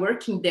people are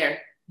working there,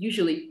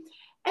 usually.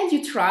 And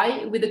you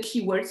try with the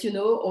keywords,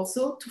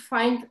 also to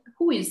find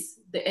who is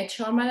the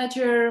HR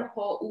manager,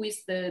 who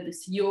is the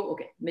CEO.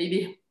 Okay,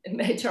 maybe an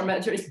HR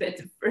manager is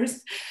better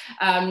first.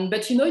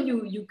 But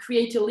you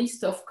create a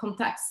list of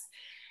contacts.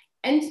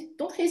 And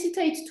don't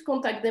hesitate to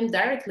contact them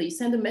directly,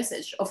 send a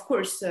message. Of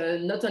course,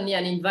 not only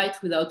an invite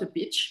without a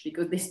pitch,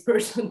 because this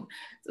person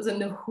doesn't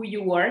know who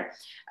you are.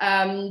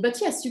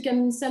 But yes, you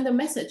can send a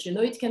message.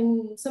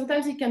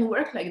 Sometimes it can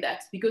work like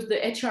that, because the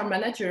HR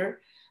manager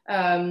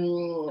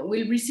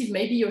will receive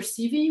maybe your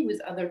CV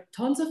with other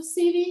tons of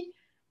CV,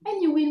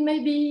 and you will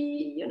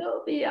maybe,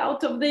 be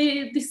out of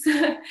this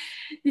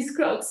this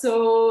crowd.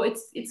 So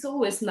it's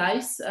always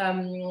nice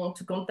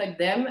to contact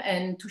them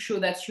and to show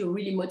that you're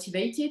really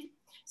motivated.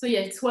 So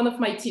yeah, it's one of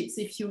my tips.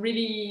 If you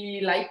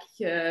really like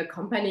a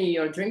company,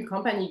 your dream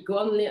company, go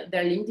on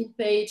their LinkedIn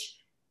page,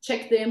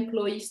 check the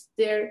employees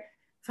there,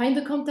 find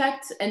the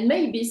contact, and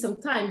maybe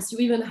sometimes you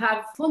even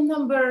have phone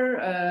number,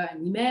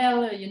 an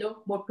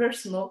email, more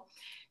personal.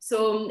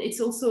 So it's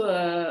also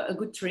a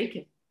good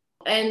trick.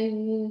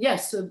 And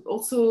yes,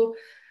 also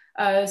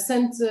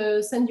send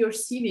your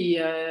CV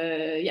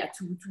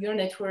to your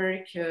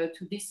network,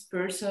 to this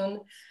person.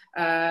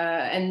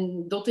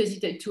 And don't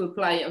hesitate to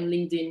apply on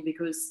LinkedIn,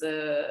 because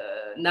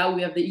now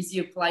we have the easy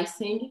apply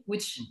thing,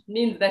 which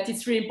means that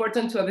it's really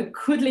important to have a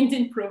good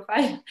LinkedIn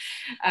profile,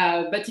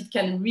 but it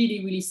can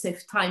really, really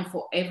save time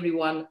for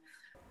everyone.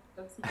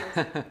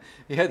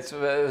 Yeah,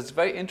 it's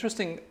very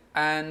interesting.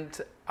 And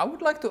I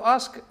would like to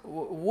ask,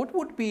 what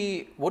would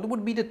be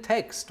the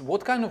text?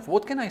 What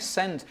can I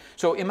send?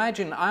 So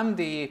imagine I'm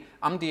the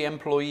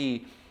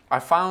employee. I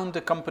found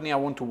the company I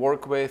want to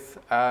work with.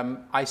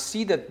 I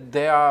see that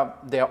they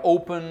are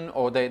open,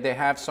 or they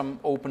have some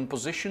open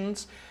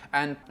positions,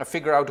 and I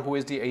figure out who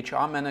is the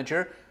HR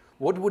manager.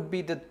 What would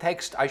be the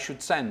text I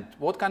should send?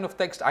 What kind of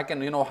text I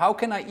can, how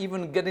can I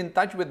even get in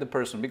touch with the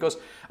person? Because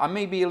I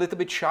may be a little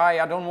bit shy.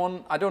 I don't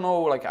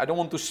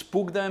want to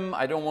spook them.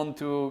 I don't want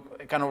to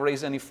kind of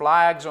raise any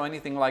flags or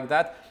anything like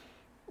that.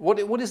 What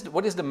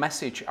is the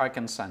message I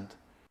can send?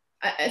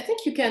 I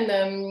think you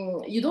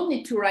can, you don't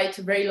need to write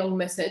a very long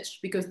message,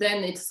 because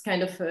then it's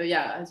kind of,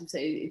 as you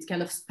say, it's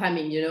kind of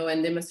spamming,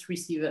 and they must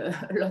receive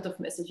a lot of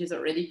messages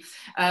already.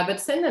 But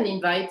send an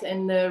invite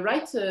and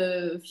write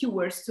a few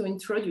words to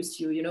introduce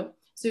you,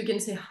 So you can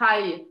say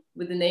hi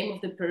with the name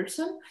of the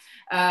person.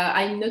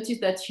 I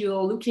noticed that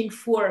you're looking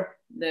for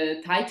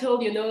the title,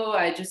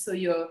 I just saw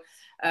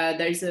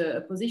there is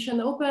a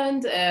position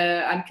opened.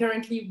 I'm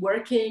currently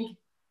working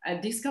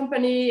at this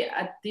company,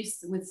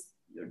 with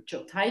your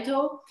job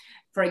title.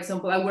 For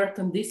example, I worked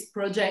on this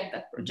project,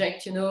 that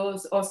project,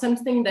 or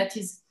something that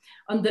is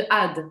on the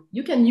ad.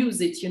 You can use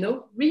it,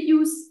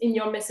 reuse in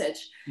your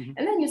message. Mm-hmm.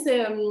 And then you say,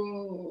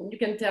 you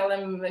can tell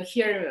them,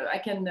 here, I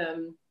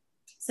can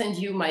send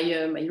you my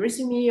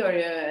resume, or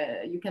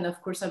you can,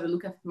 of course, have a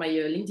look at my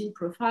LinkedIn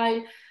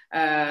profile.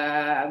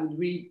 I would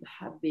really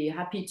be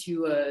happy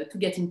to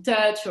get in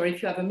touch, or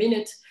if you have a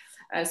minute,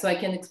 so I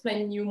can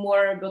explain you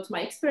more about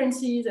my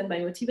experiences and my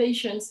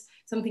motivations,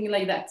 something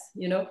like that,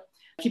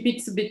 Keep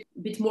it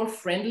a bit more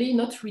friendly,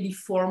 not really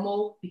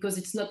formal, because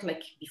it's not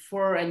like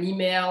before an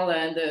email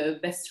and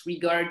best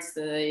regards,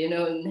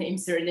 name,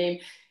 surname.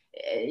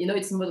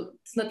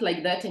 It's not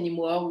like that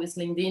anymore with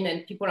LinkedIn,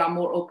 and people are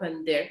more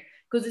open there,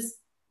 because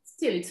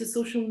it's a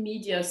social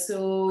media.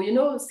 So,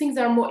 things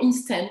are more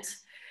instant.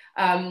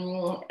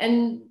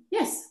 And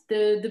yes,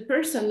 the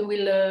person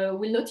will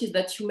notice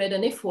that you made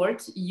an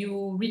effort.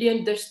 You really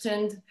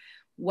understand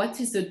what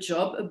is the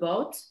job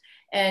about,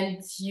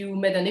 and you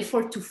made an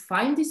effort to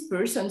find this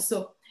person,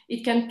 so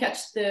it can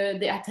catch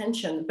the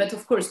attention. But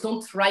of course,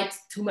 don't write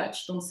too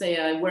much. Don't say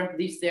I work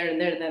this, there,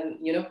 and there. Then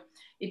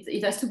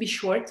it has to be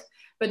short.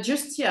 But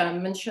just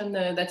mention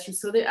that you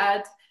saw the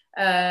ad,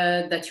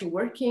 that you're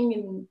working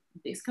in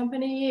this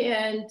company,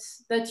 and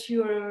that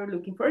you're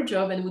looking for a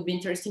job, and it would be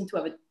interesting to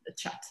have a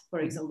chat, for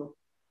example.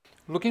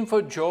 Looking for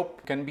a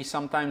job can be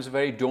sometimes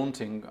very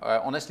daunting.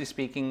 Honestly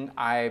speaking,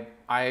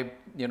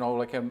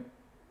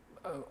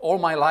 all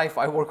my life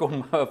I work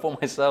for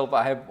myself.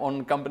 I have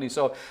own company,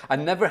 so I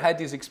never had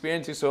these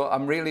experiences. So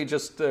I'm really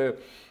just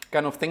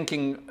kind of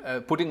thinking,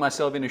 putting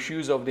myself in the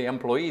shoes of the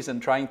employees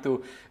and trying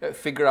to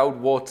figure out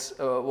what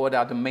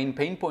are the main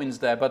pain points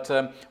there. But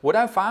what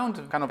I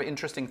found kind of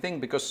interesting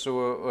thing, because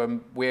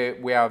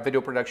we are a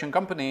video production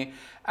company,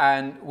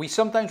 and we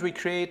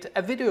create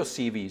a video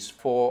CVs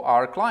for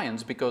our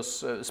clients,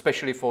 because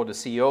especially for the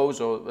CEOs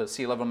or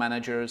C-level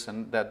managers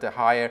and the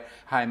higher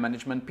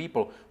management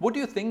people. What do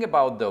you think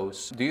about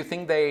those? Do you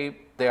think they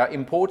are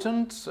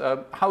important?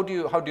 How do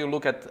you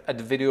look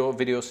at video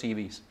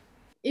CVs?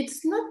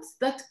 It's not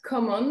that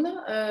common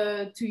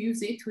to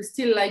use it. We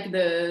still like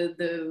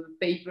the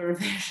paper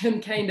version,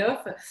 kind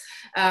of.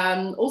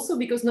 Also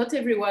because not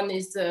everyone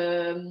is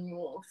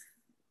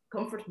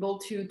comfortable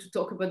to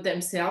talk about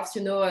themselves,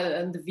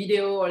 and the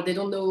video, or they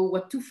don't know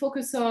what to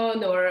focus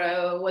on,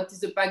 or what is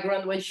the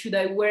background, what should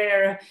I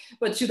wear,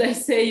 what should I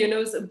say,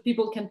 so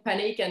people can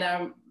panic and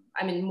are,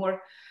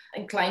 more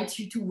inclined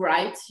to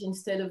write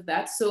instead of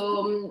that.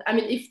 So, I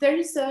mean, if there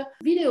is a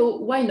video,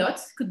 why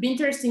not? Could be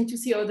interesting to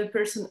see how the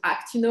person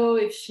acts, you know,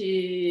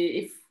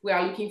 if we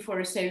are looking for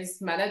a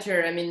sales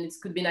manager, I mean, it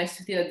could be nice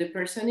to see that the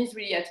person is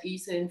really at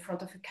ease in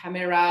front of a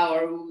camera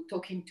or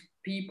talking to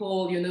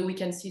people, you know, we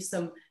can see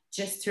some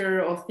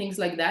gesture or things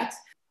like that.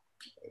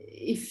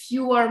 If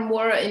you are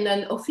more in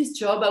an office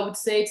job, I would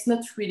say it's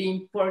not really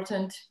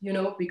important, you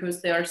know,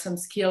 because there are some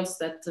skills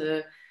that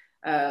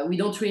we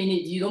don't really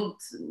need. You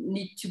don't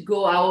need to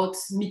go out,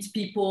 meet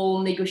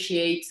people,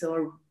 negotiate,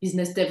 or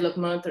business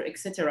development, or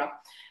etc.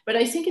 But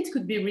I think it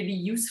could be really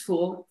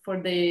useful for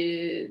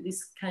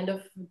this kind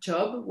of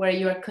job where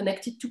you are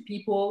connected to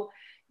people,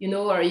 you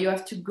know, or you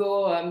have to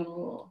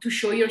go to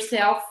show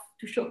yourself,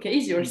 to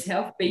showcase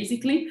yourself,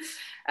 basically.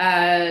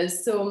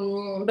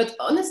 But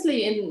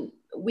honestly,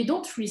 we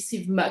don't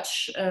receive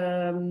much.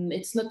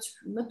 It's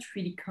not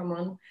really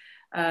common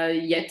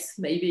yet.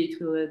 Maybe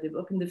it will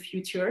develop in the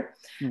future.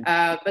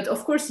 But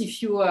of course,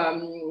 if you,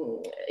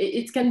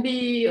 it can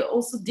be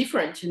also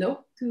different, you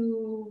know,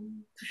 to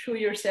show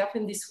yourself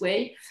in this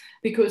way,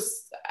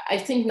 because I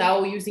think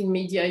now using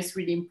media is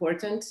really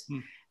important.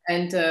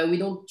 And we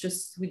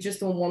just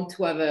don't want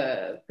to have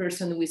a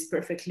person who is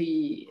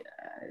perfectly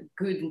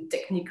good and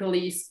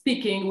technically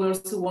speaking. We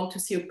also want to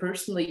see a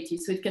personality,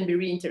 so it can be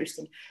really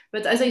interesting.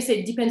 But as I said,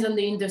 it depends on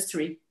the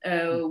industry,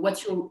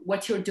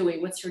 what you're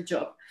doing, what's your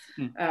job.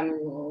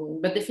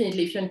 But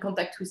definitely, if you're in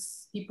contact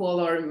with people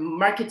or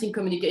marketing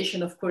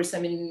communication, of course, I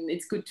mean,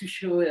 it's good to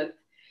show that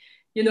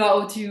you know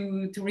how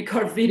to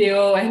record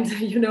video and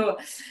you know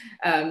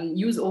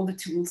use all the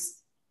tools.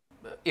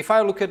 If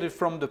I look at it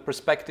from the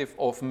perspective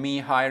of me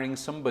hiring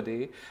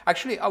somebody,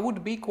 actually I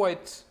would be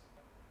quite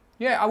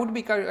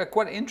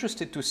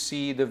interested to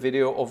see the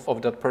video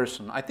of that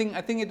person. I think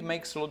it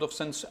makes a lot of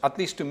sense, at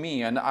least to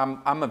me, and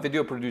I'm a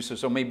video producer,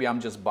 so maybe I'm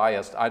just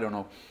biased, I don't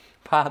know.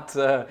 But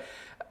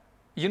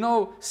you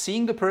know,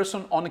 seeing the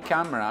person on a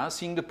camera,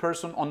 seeing the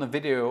person on a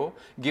video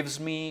gives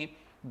me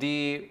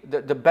the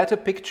better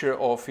picture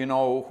of, you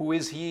know, who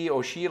is he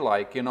or she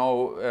like, you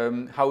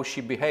know, how she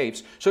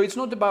behaves. So it's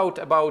not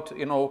about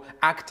you know,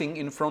 acting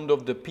in front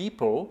of the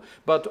people,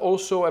 but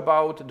also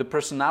about the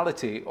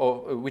personality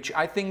of which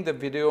I think the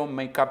video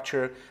may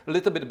capture a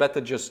little bit better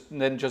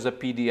than just a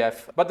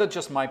PDF. But that's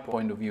just my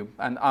point of view,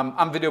 and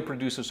I'm video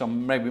producer, so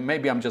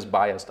maybe I'm just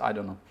biased, I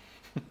don't know.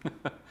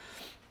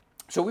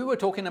 So we were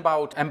talking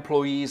about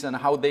employees and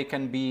how they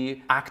can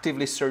be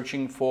actively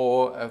searching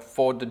for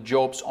the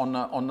jobs on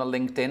a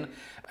LinkedIn,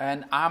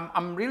 and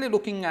I'm really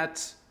looking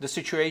at the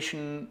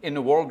situation in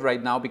the world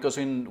right now, because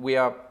we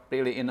are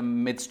really in the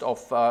midst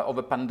of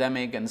a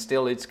pandemic, and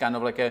still it's kind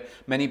of like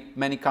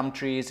many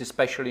countries,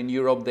 especially in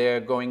Europe,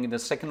 they're going in the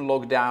second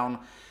lockdown.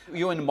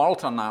 You're in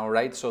Malta now,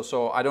 right?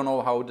 So I don't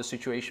know how the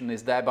situation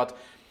is there, but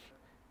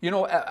you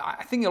know,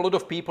 I think a lot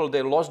of people,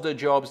 they lost their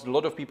jobs. A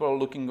lot of people are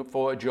looking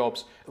for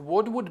jobs.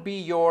 What would be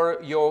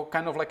your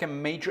kind of like a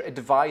major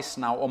advice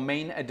now, or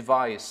main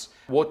advice?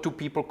 What do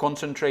people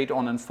concentrate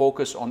on and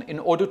focus on in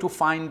order to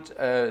find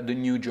the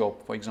new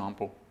job, for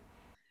example?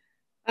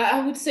 I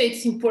would say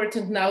it's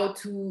important now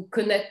to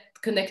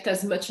connect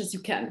as much as you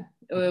can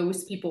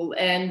with people,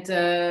 and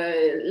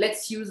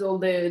let's use all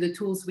the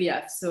tools we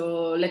have.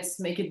 So let's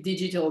make it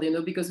digital, you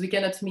know, because we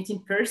cannot meet in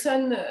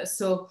person.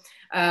 So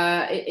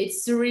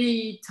it's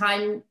really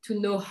time to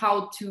know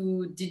how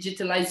to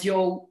digitalize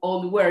your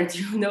own world,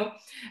 you know.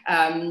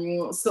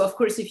 So of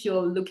course, if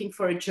you're looking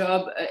for a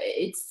job,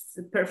 it's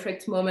the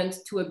perfect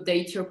moment to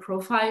update your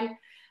profile.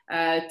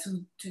 I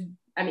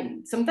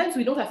mean, sometimes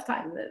we don't have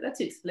time.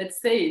 That's it. Let's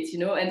say it, you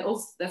know. And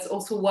also, that's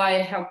also why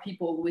I help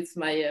people with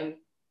my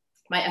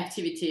my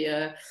activity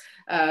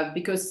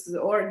because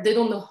or they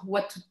don't know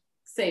what to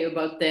say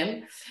about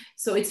them.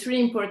 So it's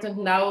really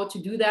important now to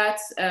do that,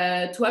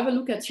 to have a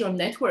look at your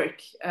network,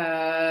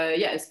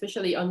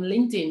 especially on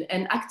LinkedIn,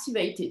 and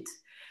activate it.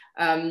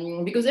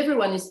 Because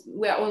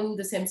we are all in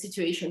the same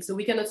situation, so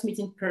we cannot meet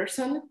in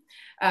person,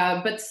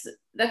 but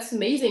that's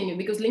amazing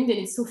because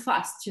LinkedIn is so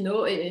fast, you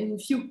know. In a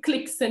few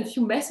clicks and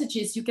few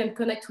messages, you can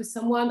connect with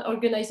someone,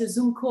 organize a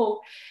Zoom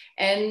call,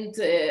 and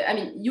I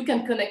mean, you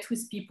can connect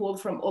with people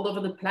from all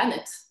over the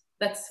planet.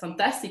 That's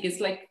fantastic. It's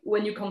like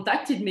when you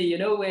contacted me, you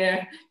know,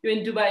 where you're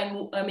in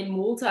Dubai, I'm in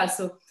Malta.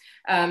 So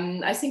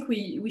I think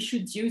we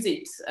should use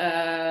it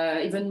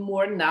even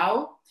more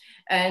now.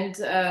 And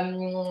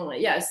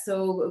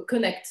so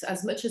connect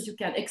as much as you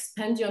can,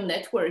 expand your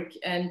network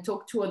and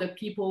talk to other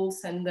people,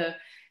 send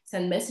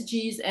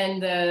messages.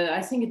 And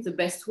I think it's the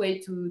best way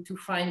to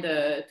find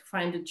a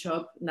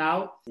job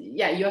now.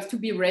 Yeah, you have to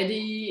be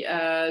ready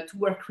to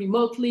work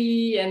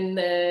remotely and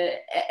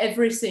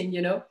everything,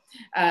 you know.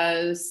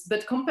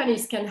 But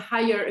companies can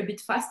hire a bit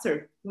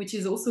faster, which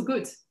is also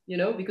good, you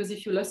know, because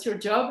if you lost your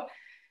job,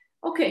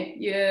 okay,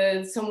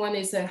 yeah, someone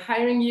is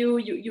hiring you,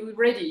 you're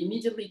ready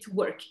immediately to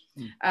work.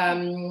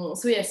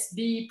 So yes,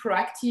 be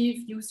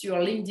proactive, use your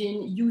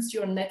LinkedIn, use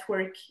your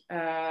network,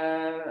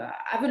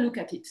 have a look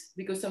at it,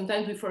 because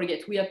sometimes we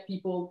forget we have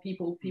people,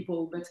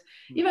 but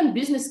even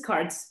business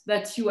cards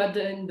that you had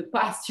in the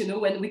past,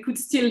 when we could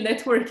still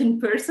network in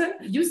person,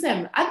 use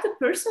them, add the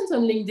persons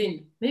on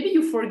LinkedIn. Maybe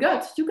you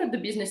forgot, you got the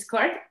business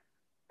card,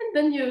 and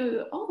then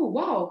oh,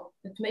 wow,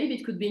 that maybe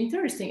it could be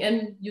interesting.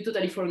 And you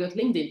totally forgot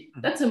LinkedIn.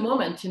 That's a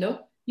moment,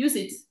 use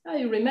it.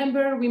 I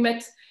remember we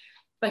met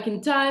back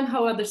in time,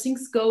 how are the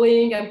things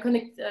going? I'm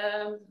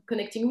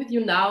connecting with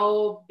you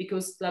now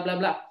because blah, blah,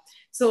 blah.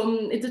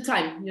 So it's a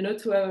time,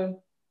 to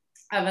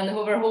have an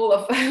overhaul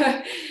of,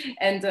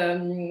 and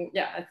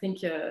I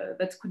think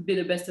that could be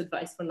the best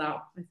advice for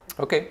now.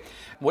 Okay.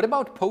 What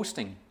about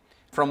posting?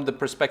 From the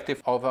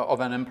perspective of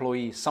an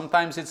employee,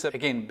 sometimes it's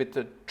again a bit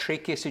a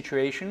tricky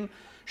situation.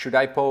 Should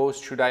I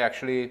post? Should I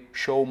actually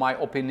show my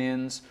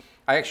opinions?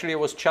 I actually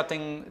was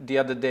chatting the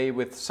other day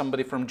with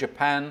somebody from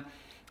Japan,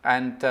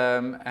 and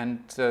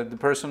the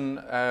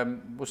person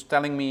was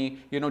telling me,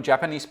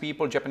 Japanese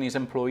people, Japanese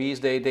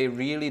employees, they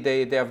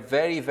are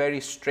very,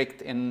 very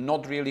strict in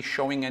not really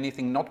showing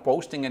anything, not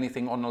posting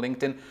anything on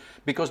LinkedIn,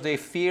 because they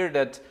fear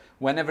that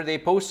whenever they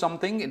post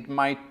something, it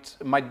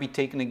might be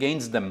taken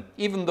against them,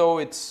 even though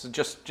it's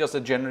just a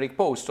generic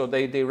post. So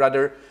they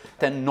rather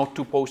tend not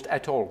to post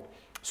at all.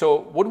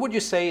 So what would you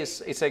say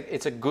is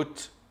it's a good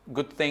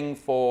thing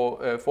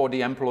for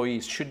the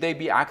employees? Should they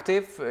be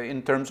active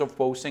in terms of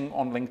posting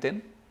on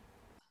LinkedIn?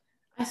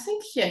 I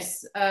think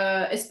yes,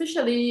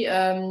 especially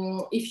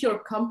if your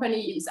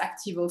company is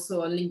active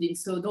also on LinkedIn.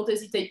 So don't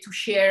hesitate to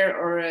share,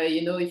 or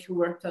if you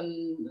worked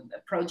on a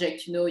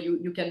project,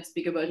 you can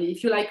speak about it.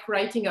 If you like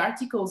writing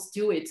articles,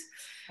 do it,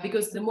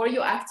 because the more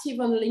you're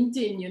active on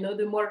LinkedIn,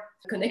 the more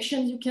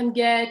connections you can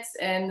get.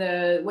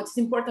 And what's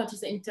important is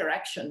the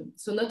interaction.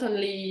 So not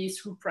only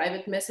through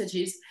private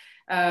messages,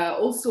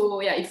 also,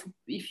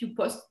 if you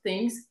post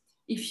things,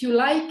 if you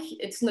like,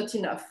 it's not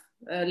enough.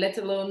 Let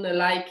alone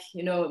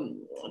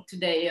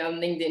today on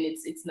LinkedIn,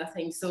 it's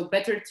nothing. So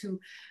better to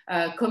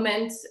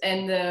comment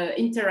and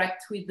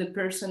interact with the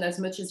person as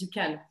much as you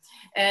can.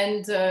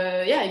 And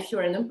if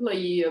you're an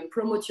employee,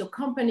 promote your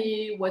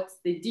company, what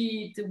they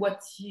did,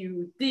 what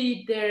you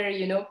did there,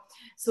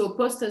 So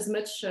post as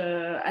much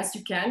as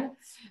you can.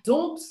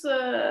 Don't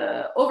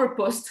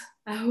overpost,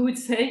 I would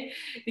say,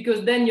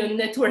 because then your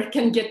network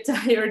can get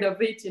tired of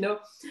it,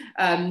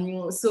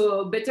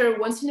 So better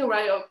once in a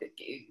while,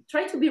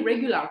 try to be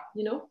regular,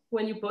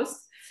 when you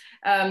post.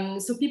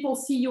 So people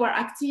see you are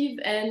active,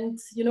 and,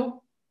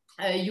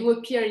 you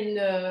appear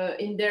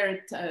in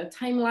their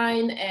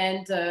timeline,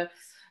 and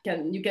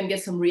you can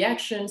get some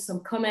reactions,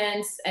 some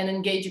comments, and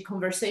engage a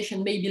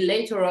conversation maybe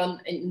later on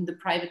in the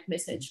private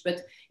message.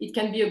 But it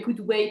can be a good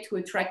way to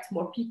attract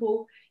more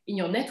people in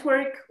your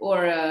network,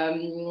 or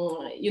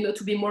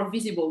to be more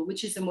visible,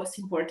 which is the most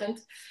important.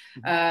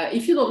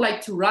 If you don't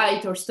like to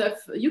write or stuff,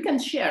 you can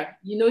share.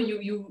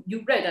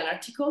 You read an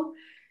article,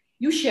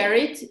 you share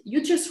it,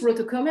 you just wrote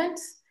a comment,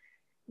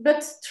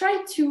 but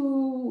try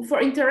to,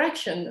 for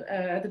interaction,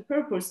 the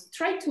purpose,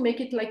 try to make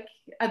it like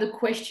add a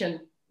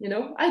question.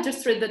 I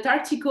just read that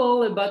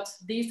article about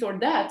this or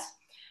that,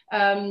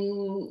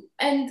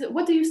 and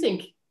what do you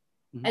think?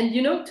 And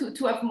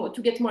to have more,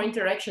 to get more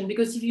interaction,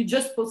 because if you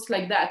just post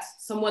like that,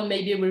 someone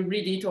maybe will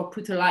read it or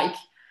put a like,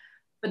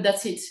 but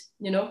that's it.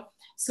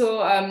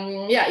 So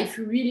if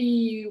you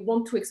really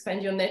want to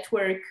expand your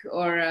network,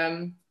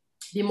 or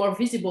be more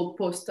visible,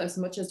 post as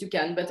much as you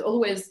can, but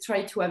always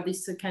try to have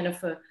this kind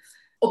of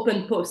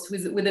open post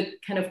with a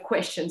kind of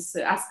questions.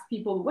 Ask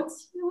people, what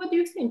do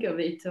you think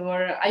of it,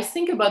 or I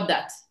think about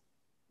that,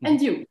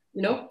 and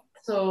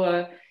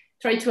so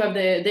try to have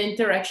the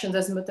interactions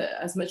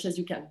as much as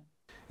you can.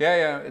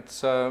 Yeah,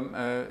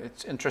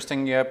 it's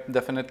interesting. Yeah,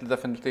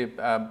 definitely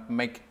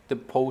make the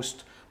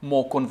post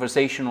more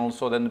conversational,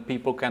 so then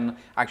people can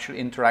actually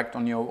interact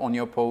on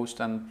your post,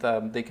 and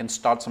they can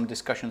start some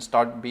discussions.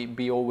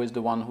 Be always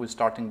the one who is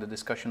starting the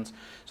discussions,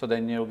 so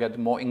then you'll get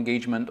more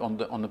engagement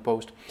on the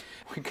post.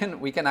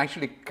 We can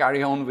actually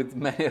carry on with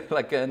many,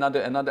 like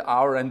another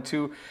hour and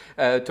two,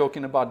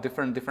 talking about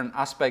different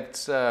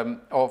aspects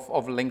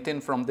of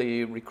LinkedIn from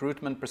the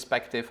recruitment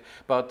perspective.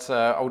 But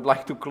I would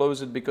like to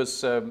close it because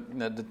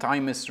the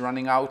time is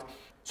running out.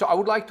 So I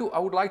would like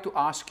to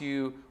ask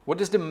you,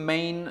 what is the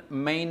main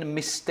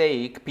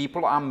mistake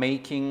people are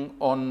making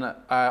on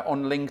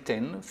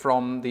LinkedIn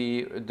from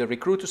the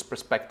recruiter's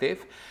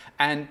perspective,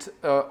 and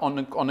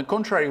on the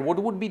contrary,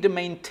 what would be the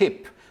main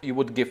tip you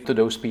would give to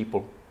those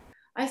people?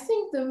 I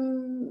think the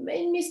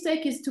main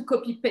mistake is to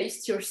copy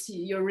paste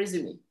your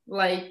resume.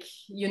 Like,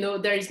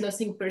 there is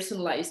nothing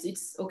personalized.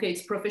 It's okay,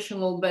 it's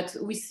professional, but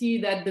we see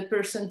that the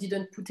person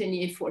didn't put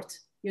any effort.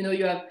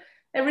 You have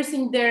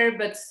everything there,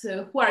 but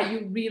who are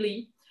you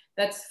really?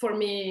 That's for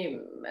me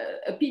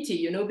a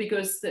pity,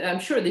 because I'm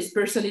sure this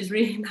person is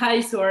really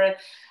nice, or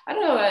I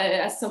don't know,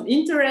 has some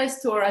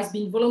interest, or has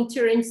been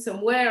volunteering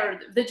somewhere, or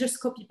they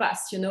just copy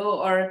paste,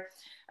 or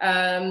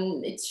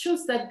it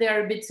shows that they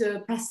are a bit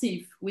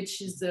passive,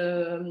 which is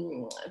a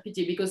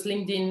pity, because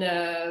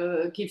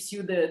LinkedIn gives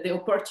you the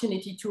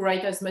opportunity to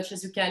write as much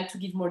as you can, to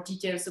give more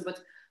details about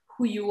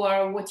who you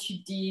are, what you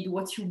did,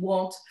 what you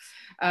want.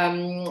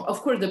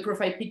 Of course, the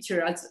profile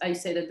picture, as I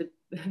said at the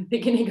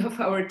beginning of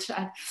our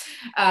chat.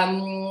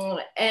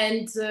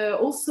 And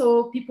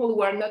also people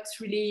who are not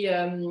really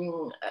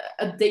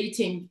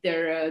updating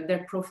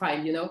their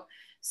profile, you know.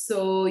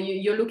 So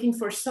you're looking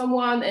for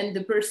someone and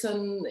the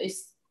person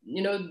is,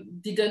 you know,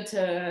 didn't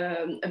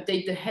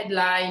update the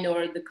headline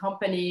or the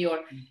company,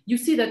 or you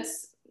see that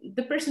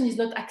the person is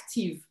not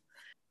active,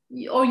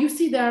 or you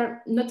see there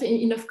are not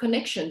enough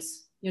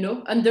connections, you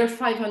know, under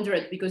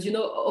 500, because, you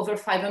know, over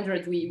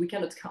 500, we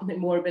cannot count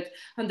anymore, but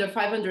under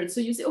 500. So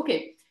you say,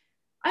 okay,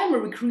 I'm a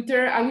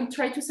recruiter, I will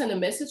try to send a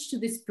message to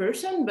this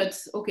person, but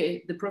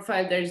okay, the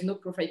profile, there is no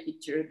profile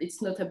picture,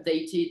 it's not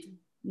updated,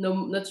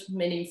 not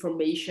many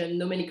information,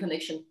 no many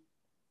connection.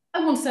 I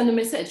won't send a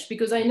message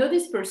because I know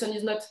this person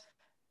is not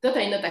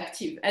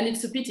active. And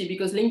it's a pity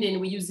because LinkedIn,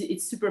 we use it,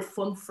 it's super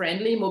phone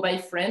friendly, mobile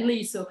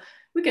friendly. So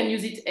we can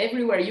use it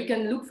everywhere. You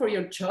can look for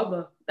your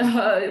job,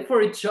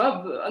 for a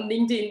job on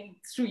LinkedIn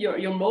through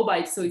your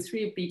mobile. So it's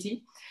really a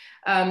pity.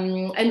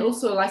 And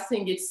also last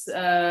thing, it's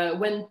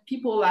when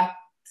people are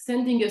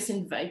sending us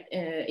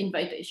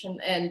invitation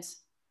and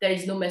there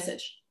is no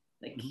message.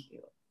 Like,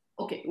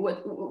 okay,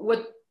 what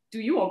do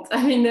you want?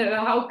 I mean,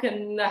 how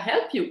can I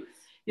help you?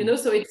 You know,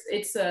 so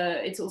it's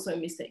also a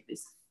mistake,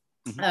 this.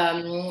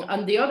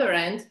 On the other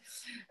end,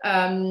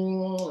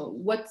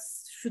 what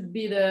should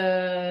be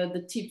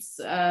the tips?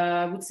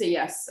 I would say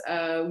yes,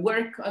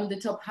 work on the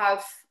top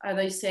half, as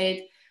I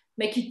said,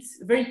 make it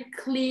very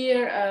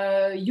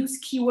clear, use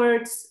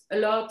keywords a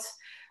lot,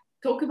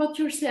 talk about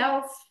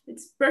yourself.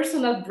 It's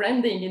personal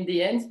branding in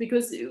the end,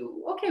 because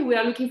okay, we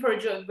are looking for a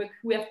job, but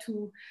we have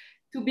to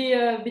have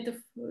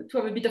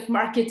a bit of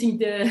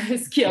marketing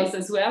skills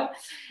as well,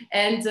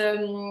 and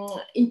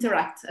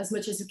interact as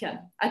much as you can.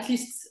 At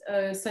least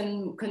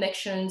send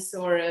connections,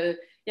 or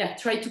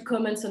try to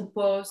comment on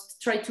posts.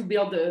 Try to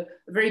build a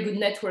very good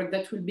network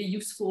that will be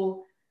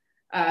useful.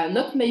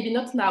 Maybe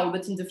not now,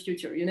 but in the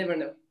future. You never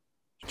know.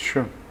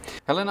 Sure.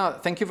 Helena,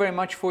 thank you very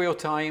much for your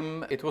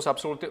time. It was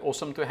absolutely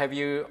awesome to have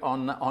you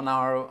on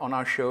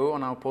our show,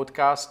 on our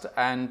podcast.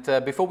 And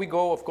before we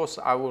go, of course,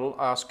 I will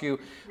ask you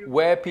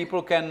where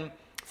people can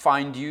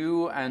find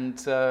you and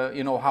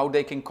how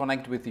they can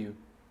connect with you.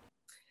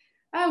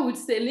 I would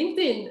say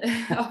LinkedIn,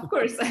 of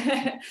course.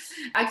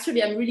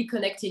 Actually, I'm really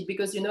connected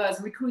because, as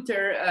a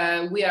recruiter,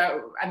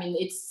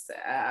 it's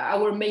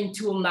our main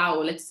tool now,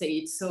 let's say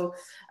it. So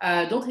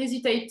don't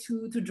hesitate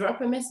to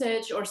drop a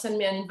message or send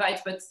me an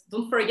invite, but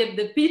don't forget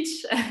the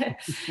pitch.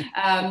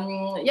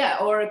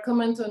 Or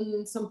comment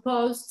on some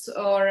posts,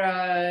 or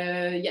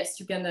yes,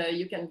 you can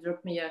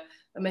drop me a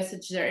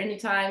message there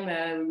anytime.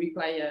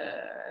 Reply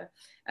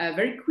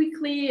very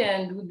quickly,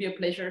 and it would be a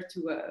pleasure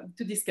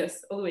to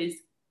discuss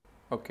always.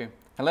 Okay.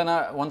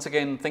 Helena, once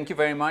again, thank you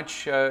very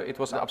much. It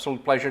was an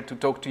absolute pleasure to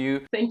talk to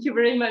you. Thank you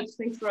very much.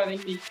 Thanks for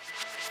having me.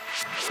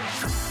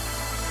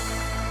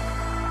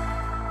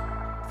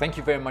 Thank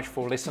you very much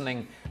for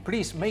listening.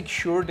 Please make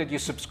sure that you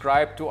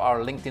subscribe to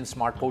our LinkedIn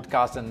Smart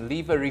podcast and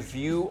leave a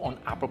review on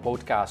Apple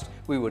Podcast.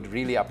 We would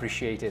really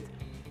appreciate it.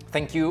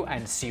 Thank you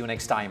and see you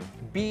next time.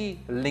 Be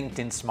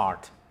LinkedIn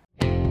Smart.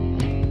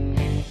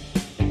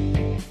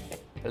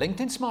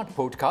 LinkedIn Smart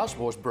Podcast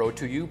was brought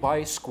to you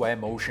by Square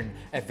Motion,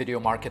 a video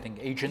marketing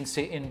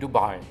agency in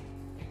Dubai.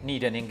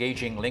 Need an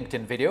engaging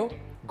LinkedIn video?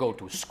 Go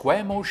to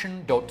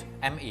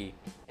squaremotion.me.